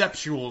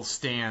conceptual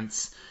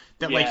stance,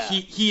 that like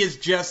he is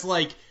just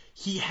like,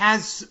 he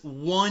has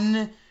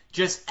one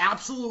just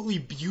absolutely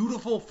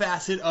beautiful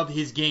facet of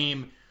his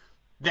game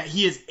that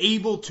he is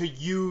able to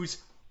use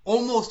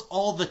almost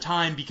all the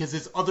time, because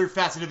his other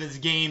facet of his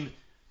game,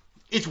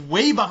 it's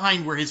way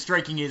behind where his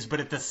striking is, but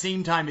at the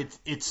same time,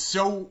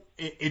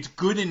 it's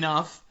good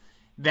enough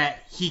that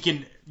he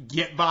can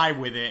get by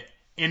with it,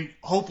 and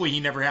hopefully he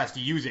never has to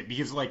use it,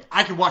 because like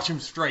I could watch him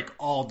strike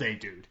all day,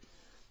 dude.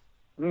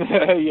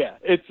 Yeah,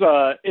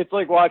 it's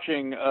like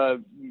watching a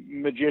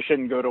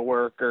magician go to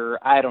work, or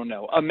I don't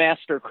know, a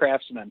master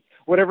craftsman,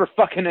 whatever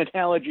fucking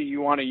analogy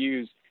you want to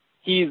use.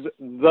 He's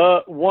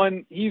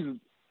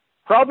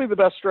probably the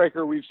best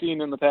striker we've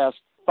seen in the past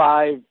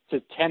 5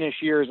 to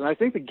 10-ish years, and I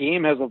think the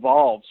game has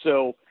evolved.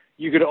 So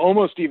you could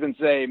almost even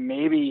say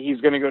maybe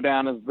he's going to go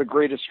down as the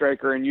greatest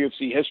striker in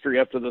UFC history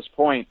up to this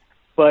point.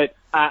 But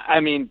I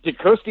mean, did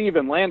Costa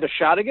even land a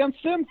shot against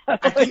him? I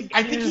think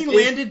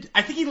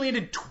he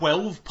landed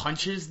 12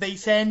 punches, they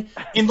said,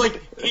 and like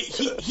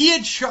he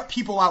had shut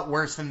people out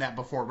worse than that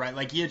before, right?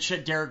 Like he had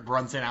shut Derek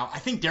Brunson out. I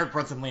think Derek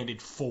Brunson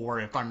landed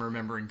 4, if I'm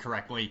remembering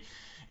correctly.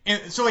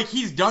 And so like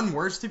he's done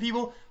worse to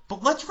people.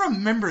 But let's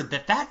remember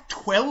that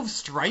 12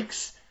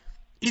 strikes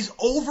is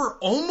over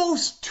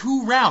almost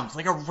 2 rounds,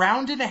 like a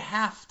round and a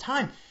half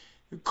time.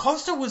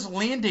 Costa was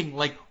landing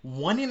like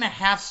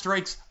 1.5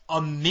 strikes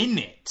a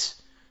minute.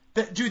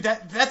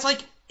 That's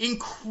like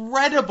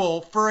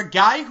incredible for a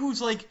guy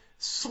who's like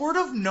sort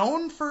of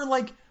known for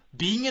like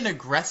being an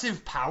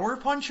aggressive power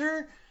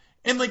puncher,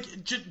 and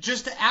like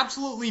just to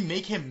absolutely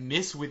make him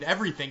miss with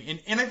everything.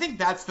 And I think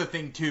that's the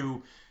thing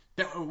too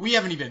that we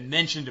haven't even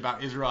mentioned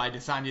about Israel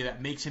Adesanya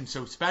that makes him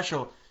so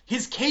special.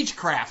 His cage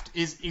craft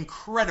is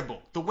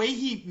incredible. The way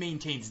he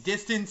maintains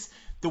distance,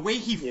 the way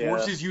he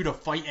forces you to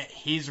fight at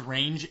his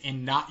range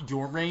and not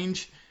your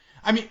range.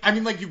 I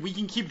mean, like, we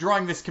can keep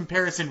drawing this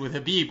comparison with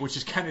Khabib, which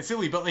is kind of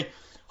silly, but, like,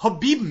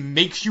 Khabib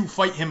makes you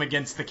fight him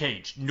against the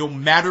cage, no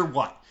matter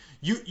what.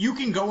 You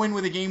can go in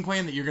with a game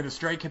plan that you're going to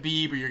strike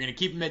Khabib, or you're going to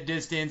keep him at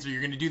distance, or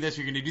you're going to do this,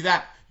 or you're going to do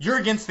that. You're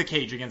against the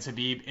cage against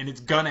Khabib, and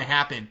it's going to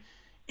happen.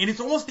 And it's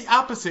almost the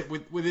opposite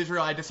with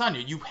Israel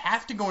Adesanya. You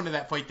have to go into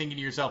that fight thinking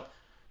to yourself,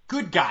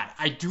 good God,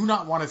 I do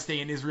not want to stay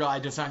in Israel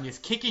Adesanya's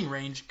kicking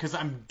range, because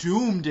I'm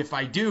doomed if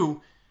I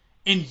do.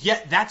 And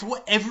yet, that's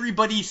what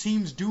everybody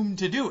seems doomed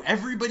to do.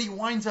 Everybody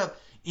winds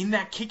up in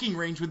that kicking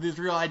range with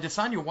Israel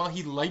Adesanya while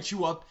he lights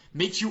you up,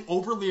 makes you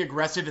overly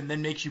aggressive, and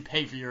then makes you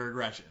pay for your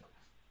aggression.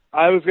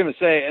 I was going to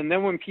say, and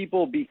then when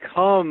people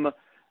become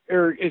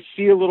or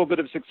see a little bit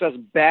of success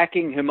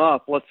backing him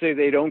up, let's say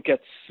they don't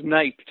get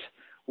sniped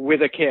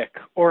with a kick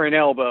or an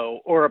elbow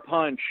or a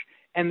punch,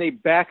 and they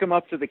back him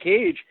up to the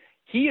cage,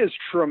 he is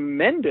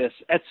tremendous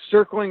at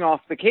circling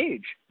off the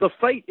cage. The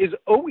fight is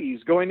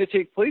always going to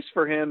take place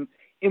for him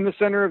in the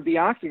center of the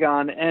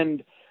octagon.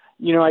 And,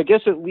 you know, I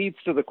guess it leads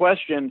to the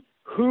question,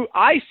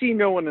 I see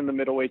no one in the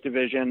middleweight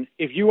division.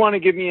 If you want to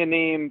give me a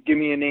name, give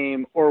me a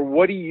name, or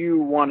what do you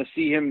want to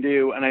see him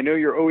do? And I know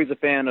you're always a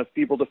fan of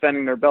people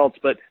defending their belts,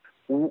 but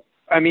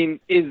I mean,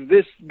 is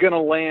this going to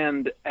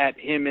land at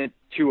him at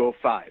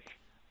 205?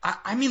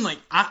 I mean, like,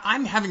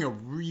 I'm having a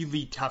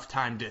really tough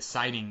time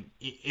deciding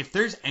if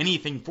there's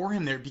anything for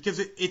him there, because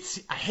it's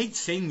I hate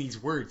saying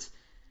these words.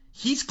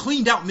 He's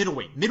cleaned out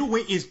middleweight.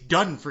 Middleweight is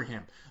done for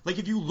him. Like,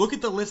 if you look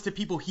at the list of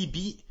people he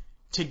beat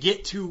to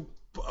get to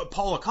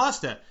Paulo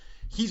Costa,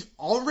 he's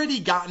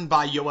already gotten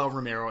by Yoel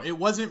Romero. It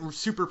wasn't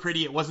super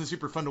pretty. It wasn't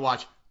super fun to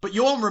watch, But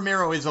Yoel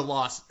Romero is a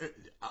loss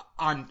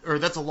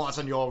that's a loss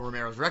on Yoel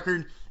Romero's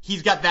record.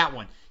 He's got that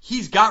one.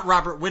 He's got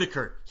Robert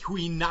Whitaker, who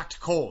he knocked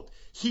cold.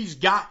 He's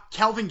got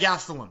Kelvin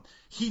Gastelum.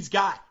 He's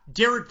got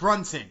Derek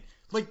Brunson.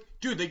 Like,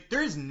 dude, like,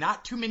 there is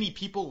not too many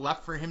people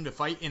left for him to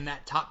fight in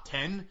that top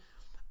 10,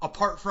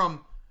 apart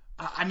from,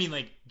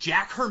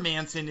 Jack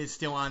Hermanson is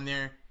still on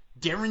there.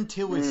 Darren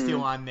Till is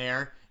still on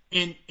there.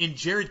 And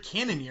Jared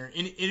Cannonier.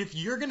 And if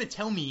you're going to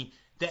tell me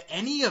that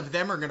any of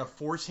them are going to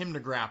force him to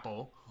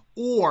grapple,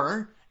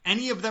 or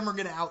any of them are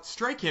going to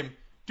outstrike him,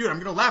 dude, I'm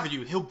going to laugh at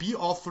you. He'll beat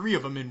all three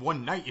of them in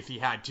one night if he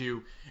had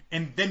to,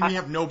 and then we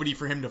have nobody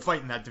for him to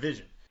fight in that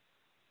division.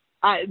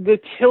 The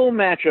Till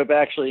matchup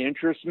actually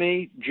interests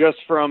me just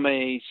from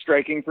a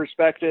striking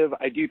perspective.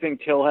 I do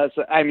think Till has,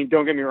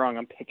 don't get me wrong,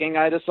 I'm picking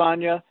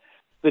Adesanya.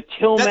 The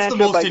Till matchup, that's the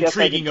most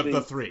intriguing of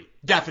the three,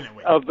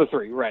 definitely. Of the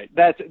three, right.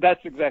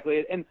 That's exactly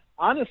it. And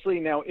honestly,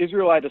 now,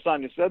 Israel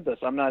Adesanya said this.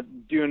 I'm not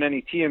doing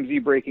any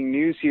TMZ breaking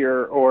news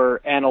here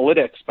or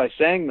analytics by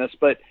saying this,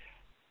 but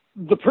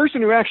the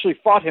person who actually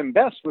fought him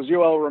best was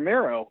Yoel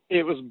Romero.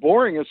 It was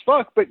boring as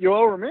fuck, but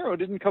Yoel Romero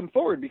didn't come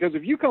forward, because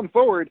if you come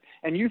forward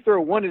and you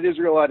throw one at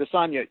Israel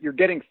Adesanya, you're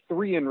getting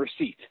 3 in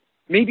receipt,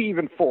 maybe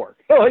even 4,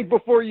 like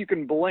before you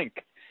can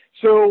blink.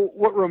 So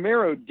what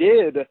Romero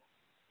did,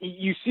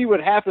 you see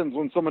what happens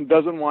when someone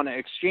doesn't want to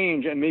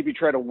exchange and maybe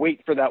try to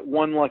wait for that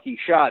one lucky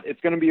shot.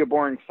 It's going to be a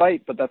boring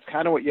fight, but that's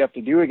kind of what you have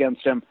to do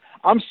against him.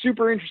 I'm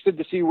super interested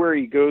to see where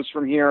he goes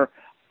from here.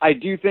 I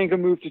do think a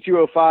move to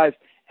 205.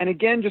 And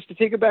again, just to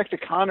take it back to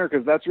Conor,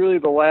 because that's really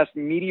the last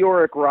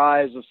meteoric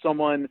rise of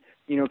someone,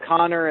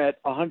 Conor at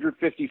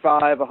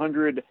 155,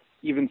 100,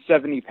 even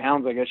 70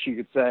 pounds, I guess you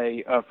could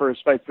say, for his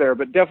fights there,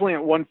 but definitely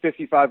at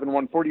 155 and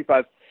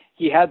 145,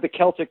 he had the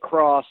Celtic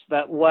cross,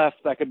 that left,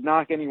 that could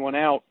knock anyone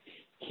out.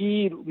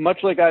 He, much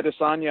like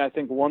Adesanya, I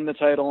think won the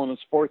title in his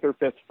 4th or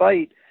 5th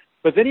fight,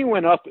 but then he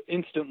went up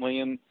instantly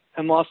and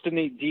lost to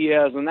Nate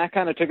Diaz, and that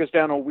kind of took us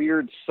down a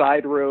weird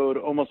side road,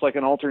 almost like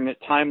an alternate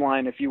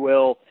timeline, if you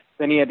will.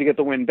 Then he had to get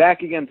the win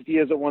back against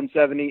Diaz at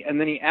 170, and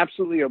then he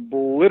absolutely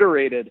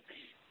obliterated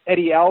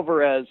Eddie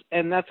Alvarez,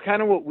 and that's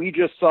kind of what we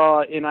just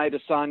saw in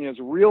Adesanya's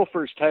real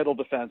first title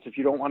defense, if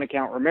you don't want to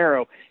count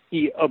Romero.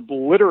 He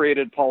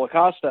obliterated Paulo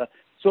Costa.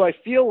 So I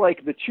feel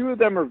like the two of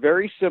them are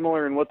very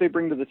similar in what they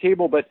bring to the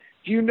table, but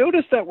do you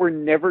notice that we're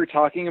never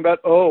talking about,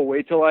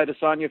 wait till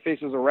Adesanya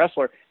faces a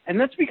wrestler? And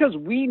that's because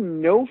we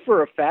know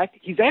for a fact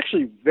he's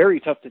actually very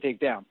tough to take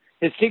down.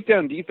 His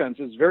takedown defense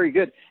is very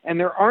good, and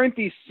there aren't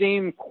these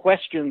same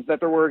questions that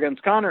there were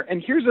against Conor.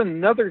 And here's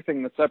another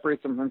thing that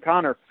separates him from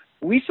Conor.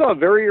 We saw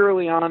very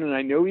early on, and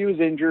I know he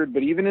was injured,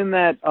 but even in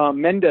that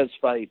Mendez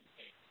fight,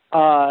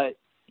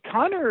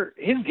 Conor,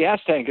 his gas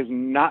tank is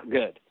not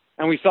good.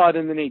 And we saw it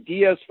in the Nate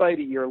Diaz fight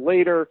a year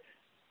later.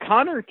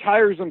 Conor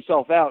tires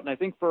himself out, and I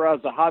think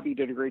Faraz Zahabi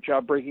did a great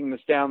job breaking this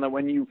down, that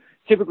when you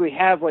typically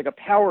have like a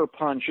power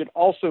punch, it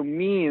also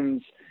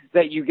means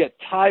that you get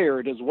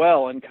tired as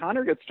well, and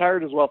Conor gets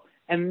tired as well,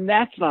 and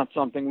that's not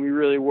something we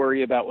really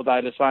worry about with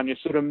Adesanya.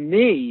 So to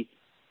me,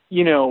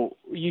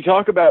 you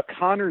talk about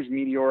Conor's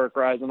meteoric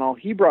rise and all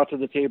he brought to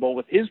the table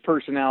with his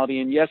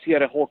personality, and yes, he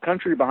had a whole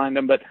country behind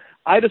him, but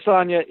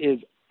Adesanya is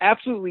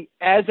absolutely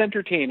as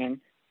entertaining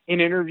in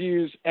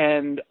interviews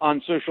and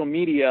on social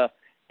media,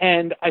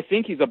 and I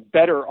think he's a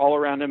better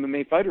all-around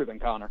MMA fighter than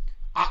Conor.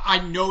 I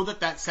know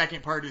that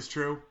second part is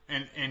true,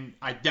 and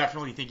I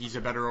definitely think he's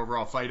a better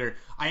overall fighter.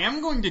 I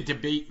am going to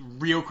debate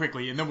real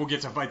quickly, and then we'll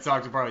get to fight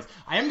stocks and parlays.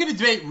 I am going to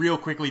debate real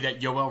quickly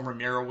that Yoel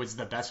Romero was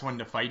the best one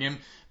to fight him,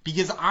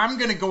 because I'm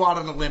going to go out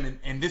on a limb,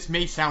 and this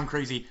may sound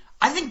crazy.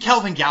 I think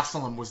Kelvin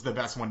Gastelum was the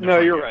best one to fight him.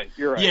 No, you're right.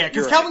 Yeah,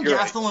 because Kelvin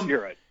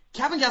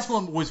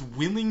Gastelum was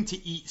willing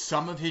to eat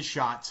some of his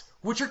shots,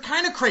 which are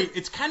kind of crazy.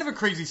 It's kind of a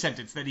crazy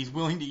sentence that he's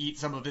willing to eat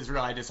some of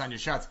Israel Adesanya's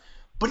shots.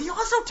 But he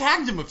also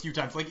tagged him a few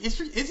times. Like,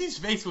 Izzy's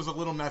face was a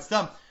little messed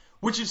up,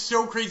 which is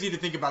so crazy to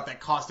think about that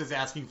Costa's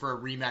asking for a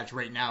rematch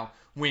right now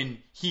when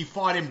he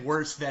fought him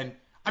worse than...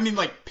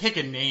 pick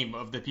a name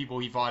of the people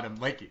he fought him.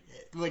 Like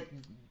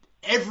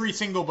every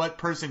single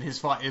person has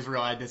fought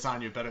Israel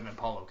Adesanya better than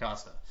Paulo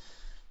Costa.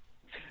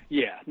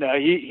 Yeah, no,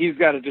 he's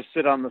got to just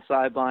sit on the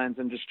sidelines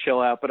and just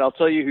chill out. But I'll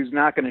tell you who's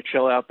not going to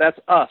chill out. That's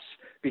us.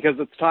 Because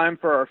it's time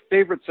for our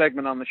favorite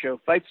segment on the show,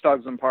 Fight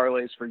Dogs and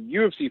Parlays, for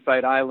UFC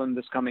Fight Island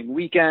this coming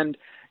weekend.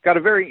 Got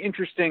a very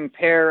interesting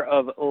pair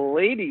of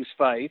ladies'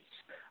 fights,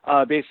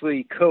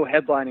 basically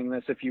co-headlining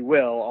this, if you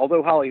will,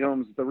 although Holly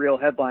Holmes is the real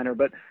headliner,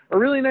 but a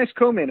really nice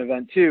co-main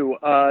event, too.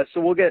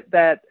 So we'll get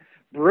that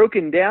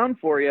broken down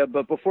for you,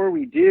 but before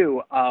we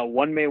do,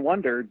 one may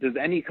wonder, does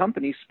any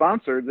company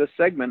sponsor this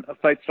segment of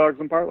Fight Dogs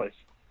and Parlays?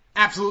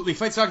 Absolutely.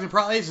 Fight Stocks and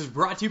Parlays is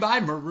brought to you by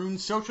Maroon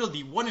Social,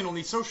 the one and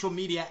only social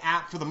media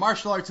app for the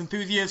martial arts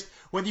enthusiast.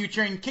 Whether you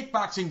train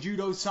kickboxing,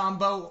 judo,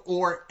 sambo,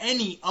 or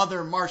any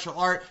other martial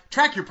art,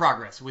 track your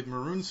progress with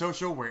Maroon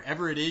Social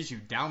wherever it is you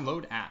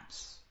download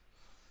apps.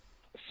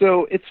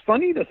 So it's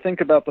funny to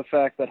think about the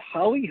fact that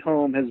Holly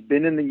Holm has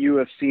been in the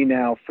UFC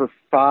now for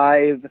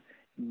 5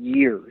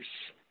 years.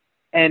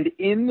 And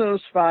in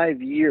those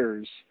 5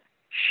 years,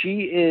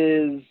 she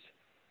is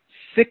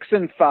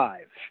 6-5,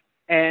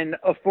 and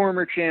a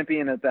former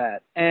champion at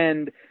that.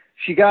 And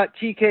she got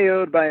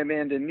TKO'd by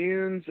Amanda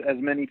Nunes, as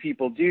many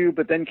people do,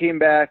 but then came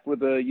back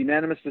with a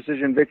unanimous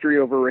decision victory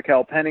over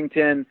Raquel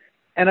Pennington.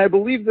 And I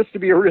believe this to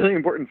be a really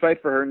important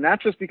fight for her,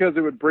 not just because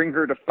it would bring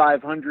her to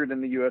 500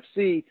 in the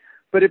UFC,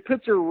 but it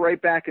puts her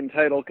right back in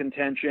title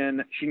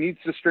contention. She needs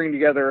to string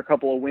together a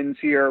couple of wins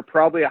here.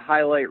 Probably a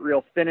highlight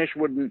reel finish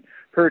wouldn't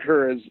hurt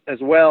her as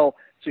well.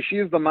 So she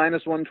is the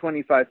minus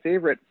 125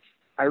 favorite.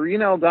 Irene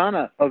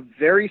Aldana, a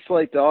very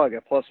slight dog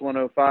at plus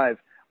 105,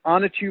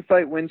 on a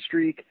 2-fight win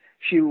streak.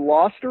 She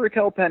lost to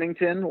Raquel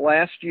Pennington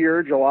last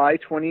year, July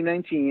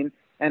 2019,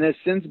 and has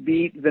since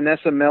beat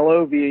Vanessa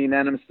Mello via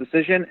unanimous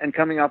decision, and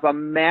coming off a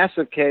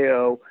massive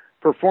KO,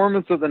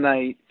 performance of the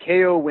night,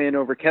 KO win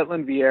over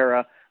Ketlin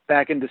Vieira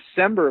back in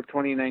December of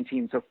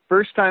 2019. So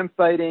first time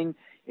fighting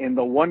in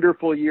the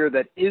wonderful year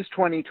that is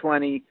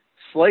 2020.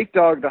 Slight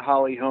dog to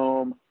Holly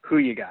Holm. Who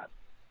you got?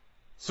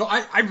 So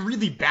I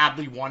really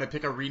badly want to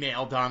pick Irene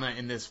Aldana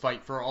in this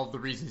fight for all the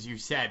reasons you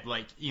said.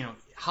 Like, you know,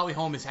 Holly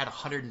Holm has had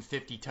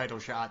 150 title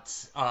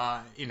shots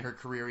in her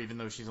career, even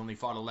though she's only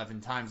fought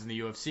 11 times in the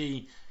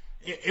UFC.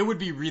 It would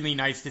be really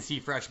nice to see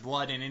fresh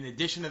blood. And in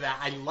addition to that,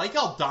 I like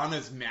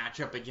Aldana's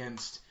matchup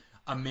against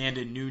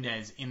Amanda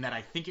Nunes in that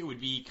I think it would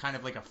be kind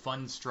of like a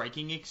fun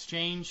striking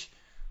exchange.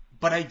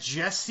 But I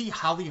just see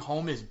Holly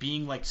Holm as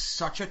being like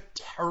such a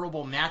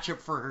terrible matchup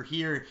for her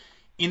here,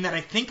 in that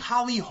I think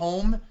Holly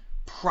Holm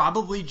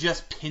probably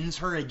just pins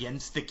her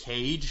against the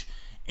cage.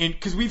 And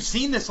because we've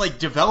seen this like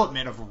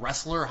development of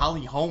wrestler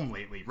Holly Holm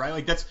lately, right?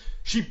 Like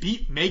she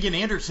beat Megan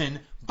Anderson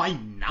by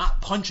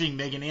not punching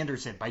Megan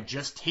Anderson, by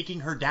just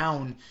taking her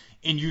down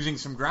and using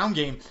some ground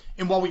game.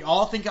 And while we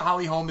all think of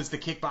Holly Holm as the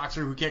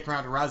kickboxer who kicked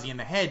Ronda Rousey in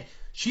the head,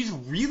 she's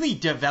really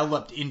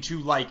developed into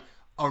like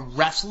a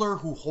wrestler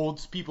who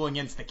holds people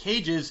against the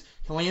cages,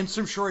 lands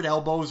some short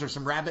elbows or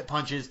some rabbit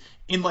punches,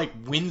 and like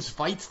wins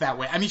fights that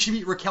way. I mean, she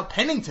beat Raquel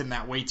Pennington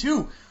that way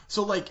too.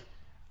 So like,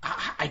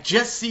 I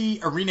just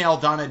see Irene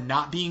Aldana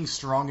not being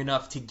strong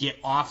enough to get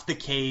off the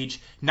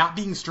cage, not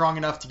being strong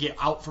enough to get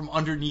out from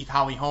underneath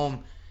Holly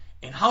Holm,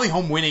 and Holly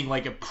Holm winning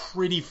like a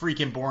pretty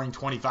freaking boring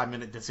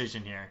 25-minute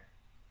decision here.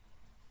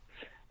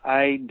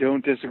 I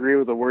don't disagree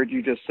with the word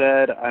you just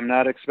said. I'm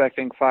not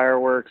expecting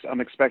fireworks. I'm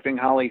expecting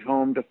Holly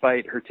Holm to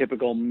fight her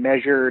typical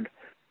measured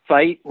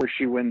fight where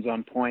she wins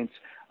on points.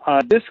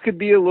 This could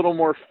be a little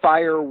more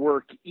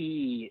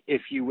firework-y,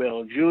 if you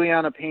will.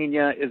 Juliana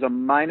Pena is a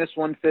minus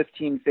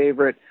 115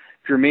 favorite.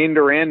 Germaine de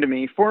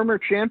Randamie, former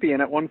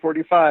champion at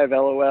 145.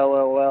 LOL,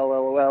 LOL,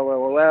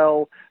 LOL,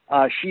 LOL.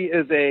 She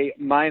is a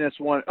minus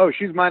one. Oh,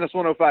 she's minus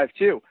 105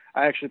 too.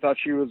 I actually thought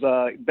she was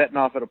betting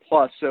off at a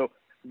plus. So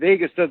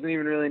Vegas doesn't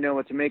even really know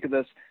what to make of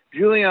this.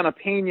 Juliana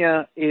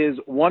Pena is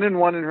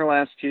 1-1 in her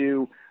last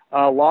two.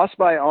 Lost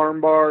by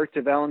armbar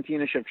to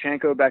Valentina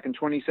Shevchenko back in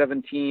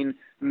 2017.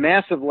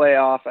 Massive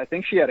layoff. I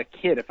think she had a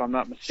kid, if I'm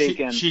not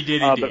mistaken. She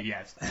did indeed,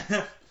 yes.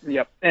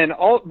 Yep,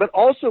 but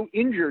also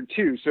injured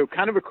too. So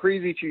kind of a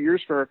crazy 2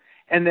 years for her.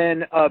 And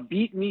then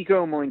beat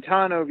Nico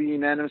Montano via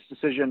unanimous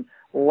decision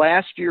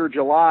last year,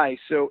 July.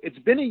 So it's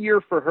been a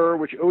year for her,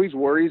 which always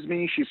worries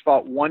me. She's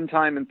fought one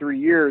time in 3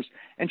 years,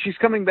 and she's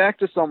coming back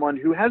to someone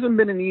who hasn't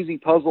been an easy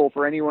puzzle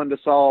for anyone to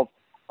solve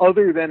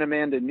other than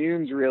Amanda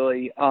Nunes,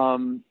 really.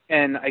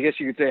 And I guess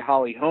you could say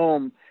Holly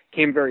Holm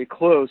came very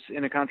close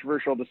in a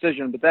controversial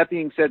decision. But that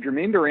being said,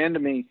 Germaine de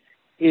Randamie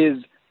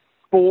is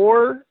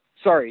 5-2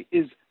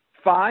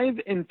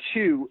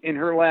 in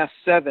her last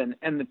 7,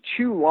 and the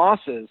 2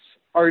 losses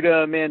are to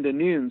Amanda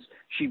Nunes.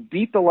 She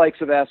beat the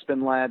likes of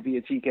Aspen Ladd via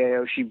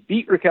TKO. She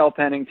beat Raquel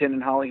Pennington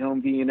and Holly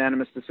Holm via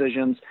unanimous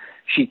decisions.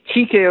 She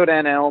TKO'd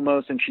Anna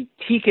Elmos, and she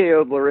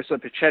TKO'd Larissa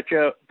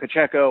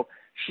Pacheco.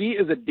 She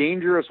is a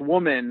dangerous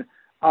woman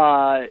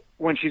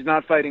when she's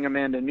not fighting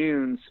Amanda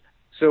Nunes.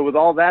 So with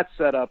all that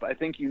set up, I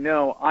think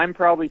I'm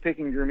probably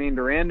picking Germaine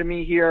de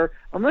Randamie here,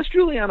 unless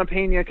Juliana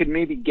Pena could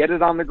maybe get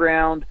it on the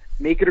ground,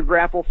 make it a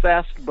grapple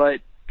fest,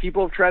 but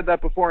people have tried that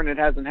before and it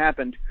hasn't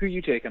happened. Who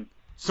you taking?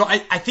 So I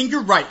think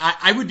you're right.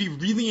 I would be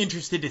really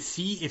interested to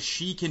see if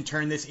she can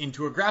turn this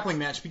into a grappling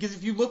match, because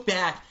if you look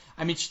back,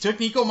 I mean, she took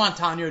Nico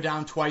Montano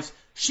down twice.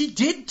 She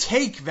did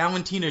take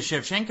Valentina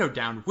Shevchenko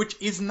down,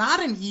 which is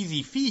not an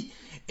easy feat.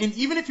 And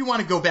even if you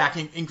want to go back,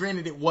 and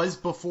granted it was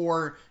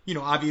before,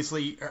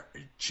 obviously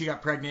she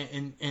got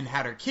pregnant and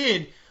had her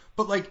kid,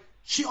 but like,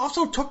 she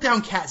also took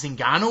down Kat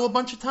Zingano a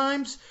bunch of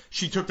times.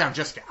 She took down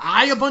Jessica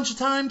Ai a bunch of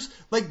times.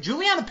 Like,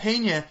 Juliana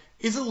Pena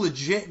is a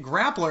legit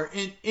grappler.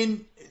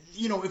 And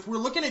if we're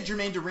looking at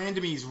Germaine de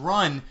Randamie's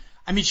run,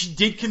 I mean, she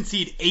did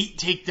concede 8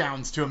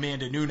 takedowns to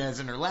Amanda Nunes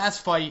in her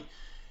last fight.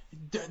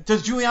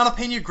 Does Juliana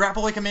Pena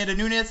grapple like Amanda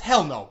Nunes?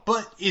 Hell no.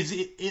 But is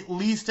it at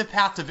least a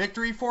path to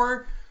victory for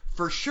her?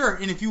 For sure.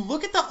 And if you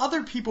look at the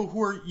other people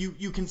who are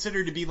you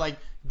consider to be like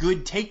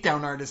good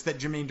takedown artists that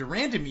Germaine de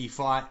Randamie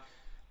fought,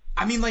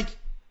 I mean, like,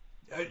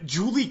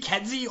 Julie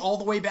Kedzie all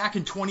the way back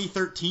in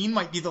 2013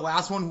 might be the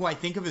last one who I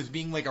think of as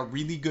being like a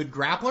really good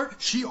grappler.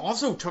 She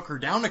also took her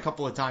down a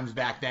couple of times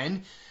back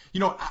then.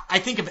 I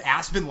think of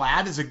Aspen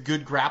Ladd as a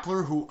good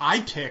grappler who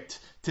I picked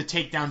to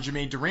take down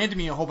Jermaine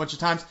Durandamy a whole bunch of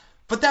times,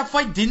 but that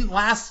fight didn't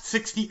last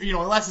 60, it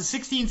lasted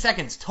 16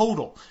 seconds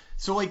total.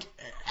 So, like,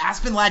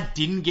 Aspen Ladd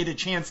didn't get a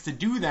chance to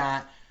do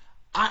that.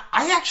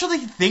 I actually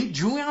think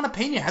Juliana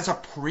Pena has a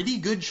pretty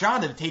good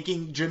shot at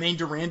taking Jermaine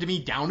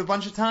Durandamy down a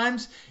bunch of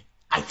times.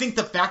 I think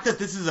the fact that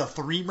this is a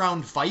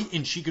 3-round fight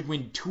and she could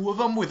win 2 of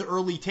them with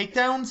early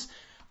takedowns,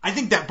 I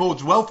think that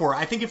bodes well for her.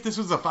 I think if this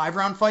was a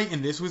 5-round fight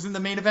and this was in the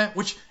main event,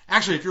 which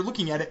actually, if you're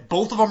looking at it,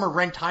 both of them are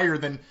ranked higher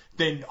than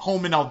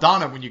Holm and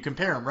Aldana when you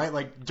compare them, right?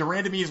 Like,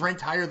 Durandamy is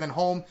ranked higher than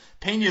Holm,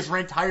 Pena is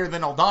ranked higher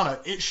than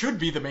Aldana. It should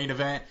be the main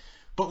event,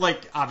 but,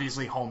 like,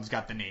 obviously Holm's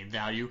got the name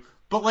value.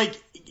 But,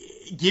 like,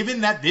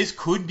 given that this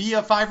could be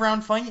a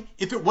 5-round fight,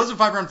 if it was a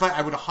 5-round fight,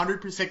 I would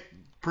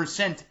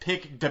 100%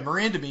 pick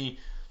Durandamy,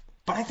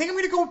 but I think I'm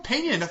going to go with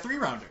Pena in a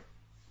 3-rounder.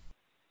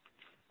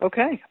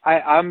 Okay,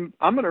 I'm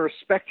going to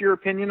respect your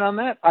opinion on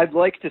that. I'd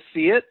like to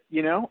see it.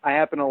 I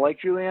happen to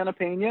like Juliana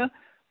Pena,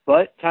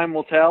 but time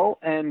will tell,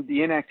 and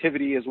the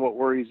inactivity is what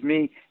worries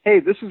me. Hey,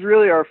 this is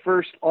really our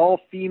first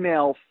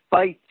all-female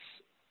fights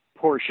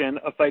portion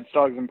of Fights,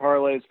 Dogs, and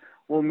Parlays.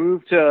 We'll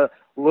move to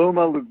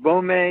Loma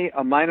Lookboonmee,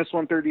 a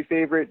 -130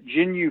 favorite.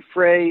 Jin Yu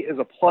Frey is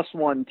a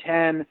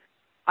 +110.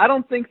 I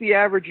don't think the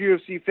average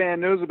UFC fan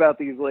knows about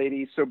these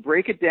ladies, so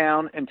break it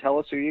down and tell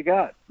us who you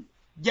got.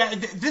 Yeah,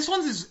 this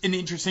one's an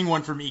interesting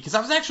one for me because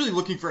I was actually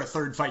looking for a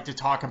third fight to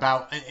talk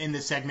about in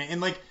this segment.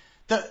 And, like,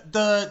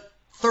 the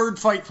third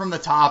fight from the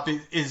top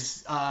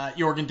is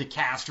Yorgan De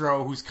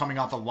Castro, who's coming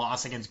off a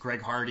loss against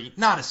Greg Hardy.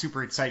 Not a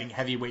super exciting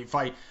heavyweight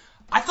fight.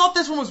 I thought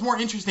this one was more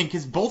interesting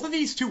because both of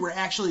these two were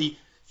actually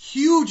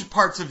huge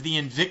parts of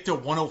the Invicta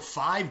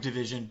 105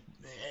 division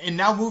and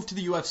now moved to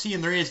the UFC,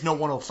 and there is no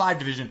 105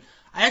 division.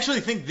 I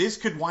actually think this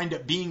could wind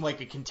up being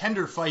like a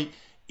contender fight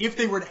if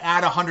they were to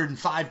add a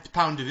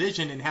 105-pound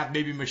division and have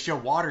maybe Michelle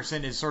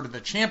Waterson as sort of the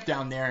champ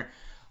down there.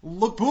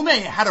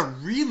 Lookboonmee had a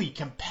really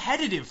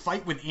competitive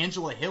fight with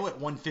Angela Hill at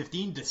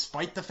 115,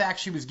 despite the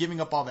fact she was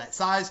giving up all that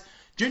size.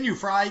 Jin Yu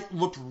Frey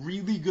looked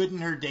really good in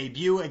her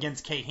debut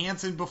against Kay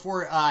Hansen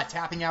before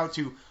tapping out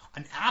to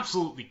an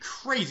absolutely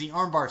crazy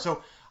armbar.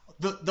 So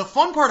the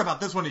fun part about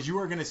this one is you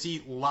are going to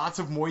see lots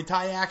of Muay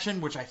Thai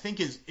action, which I think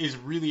is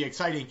really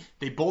exciting.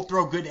 They both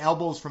throw good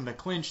elbows from the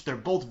clinch. They're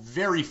both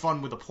very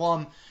fun with a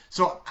plum.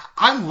 So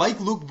I like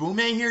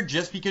Lookboonmee here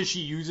just because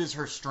she uses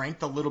her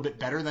strength a little bit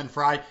better than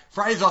Frey.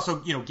 Frey is also,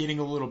 getting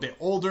a little bit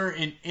older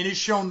and has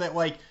shown that,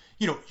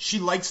 she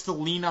likes to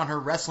lean on her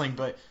wrestling.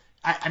 But,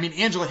 I mean,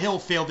 Angela Hill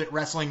failed at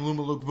wrestling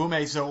Loma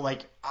Lookboonmee. So,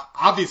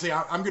 obviously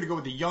I'm going to go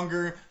with the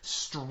younger,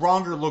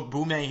 stronger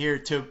Lookboonmee here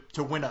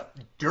to win a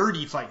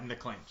dirty fight in the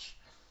clinch.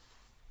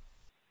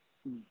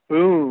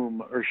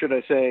 Boom, or should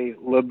I say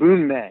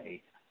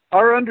Lookboonmee.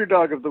 Our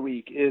underdog of the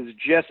week is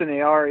Jessin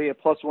Ayari, a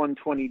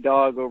 +120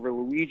 dog over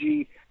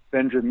Luigi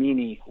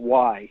Vendramini.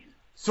 Why?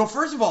 So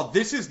first of all,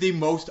 this is the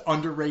most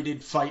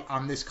underrated fight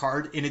on this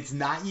card, and it's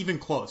not even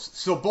close.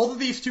 So both of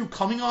these two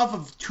coming off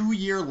of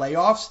 2-year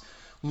layoffs,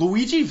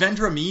 Luigi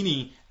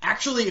Vendramini,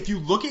 actually, if you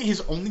look at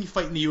his only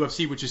fight in the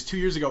UFC, which is 2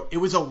 years ago, it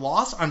was a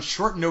loss on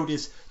short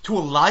notice to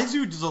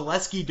Elizeu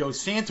Zaleski dos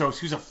Santos,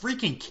 who's a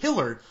freaking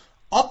killer,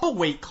 up a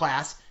weight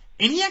class.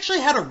 And he actually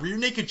had a rear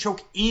naked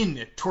choke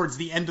in towards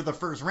the end of the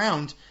first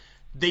round.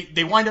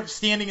 They wind up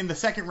standing in the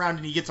second round,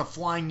 and he gets a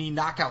flying knee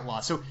knockout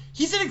loss. So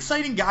he's an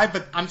exciting guy,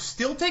 but I'm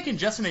still taking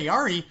Jessin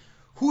Ayari,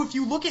 who, if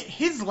you look at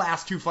his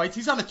last 2 fights,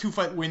 he's on a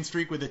 2-fight win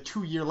streak with a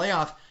 2-year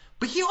layoff.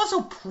 But he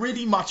also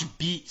pretty much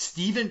beat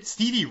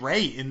Stevie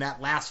Ray in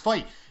that last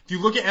fight. If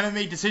you look at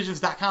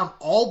MMADecisions.com,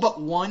 all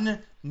but one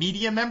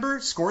media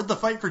member scored the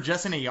fight for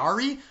Jessin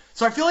Ayari.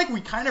 So I feel like we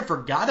kind of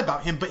forgot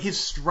about him, but his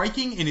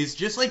striking and his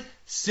just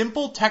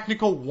simple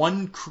technical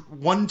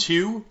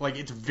 1-2,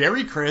 it's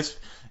very crisp.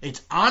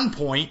 It's on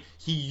point.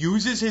 He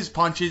uses his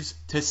punches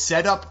to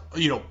set up,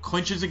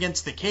 clinches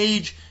against the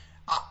cage.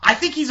 I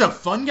think he's a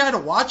fun guy to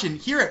watch. And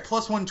here at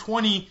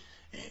 +120,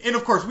 and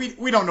of course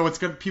we don't know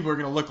what people are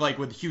going to look like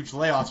with huge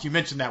layoffs. You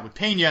mentioned that with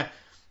Pena,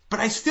 but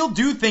I still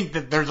do think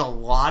that there's a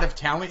lot of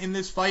talent in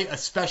this fight,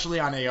 especially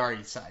on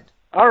Ayari's side.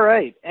 All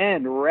right,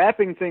 and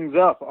wrapping things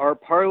up, our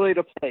parlay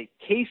to play,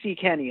 Casey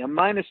Kenny, a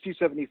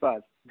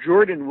 -275,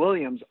 Jordan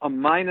Williams, a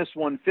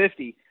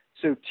 -150.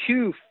 So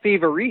 2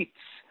 favorites.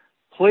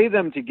 Play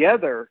them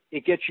together.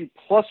 It gets you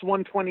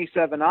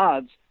 +127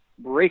 odds.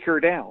 Break her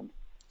down.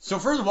 So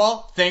first of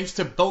all, thanks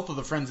to both of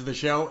the friends of the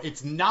show.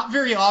 It's not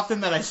very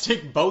often that I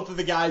stick both of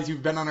the guys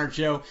who've been on our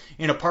show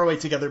in a parlay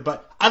together,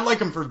 but I like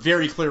them for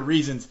very clear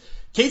reasons.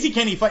 Casey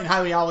Kenny fighting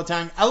Haile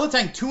Alatang.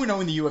 Alatang 2-0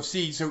 in the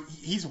UFC, so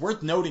he's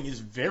worth noting is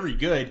very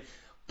good.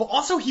 But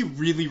also he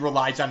really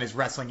relies on his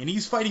wrestling. And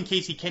he's fighting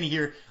Casey Kenny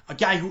here, a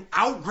guy who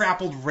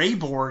out-grappled Ray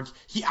Borg.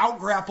 He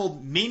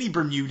out-grappled Manny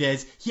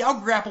Bermudez. He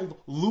out-grappled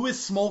Louis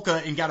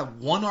Smolka and got a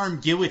one-arm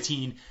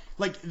guillotine.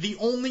 The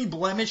only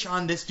blemish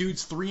on this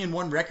dude's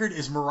 3-1 record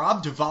is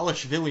Merab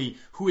Dvalishvili,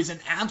 who is an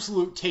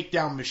absolute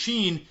takedown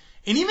machine.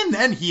 And even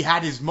then, he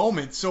had his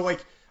moments. So,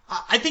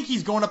 I think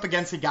he's going up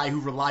against a guy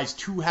who relies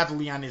too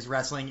heavily on his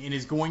wrestling and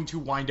is going to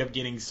wind up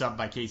getting subbed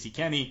by Casey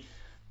Kenny.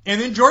 And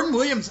then Jordan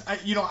Williams,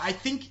 I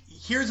think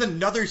here's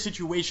another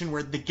situation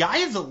where the guy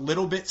is a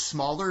little bit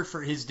smaller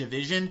for his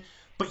division,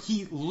 but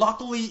he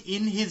luckily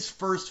in his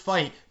first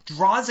fight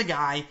draws a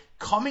guy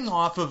coming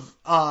off of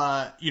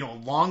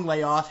long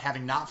layoff,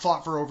 having not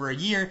fought for over a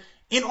year,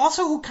 and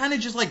also who kind of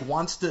just like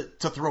wants to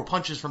throw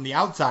punches from the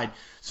outside.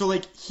 So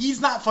like he's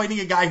not fighting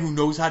a guy who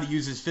knows how to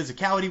use his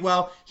physicality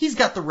well. He's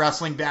got the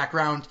wrestling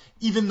background,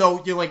 even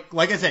though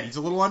like I said, he's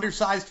a little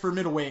undersized for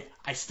middleweight.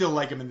 I still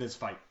like him in this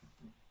fight.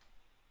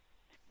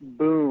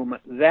 Boom.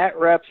 That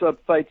wraps up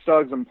Fights,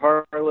 Dogs, and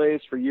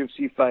Parlays for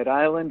UFC Fight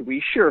Island.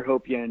 We sure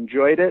hope you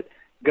enjoyed it.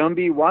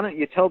 Gumby, why don't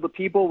you tell the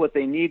people what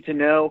they need to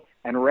know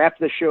and wrap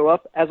the show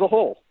up as a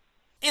whole?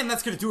 And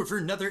that's going to do it for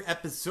another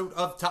episode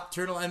of Top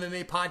Turtle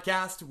MMA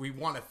Podcast. We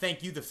want to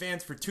thank you, the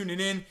fans, for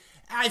tuning in,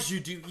 as you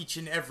do each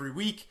and every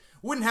week.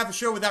 Wouldn't have a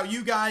show without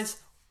you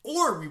guys,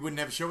 or we wouldn't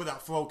have a show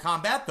without Flow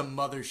Combat, the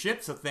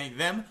mothership, so thank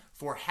them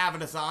for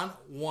having us on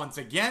once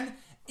again.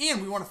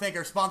 And we want to thank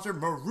our sponsor,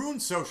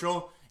 Maroon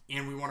Social,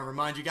 and we want to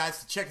remind you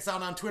guys to check us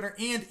out on Twitter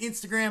and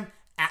Instagram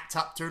at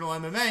Top Turtle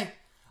MMA.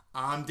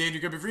 I'm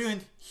Daniel Gubby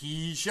Freeland,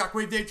 he's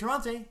Shockwave Dave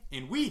Tremonte,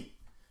 and we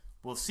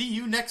will see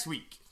you next week.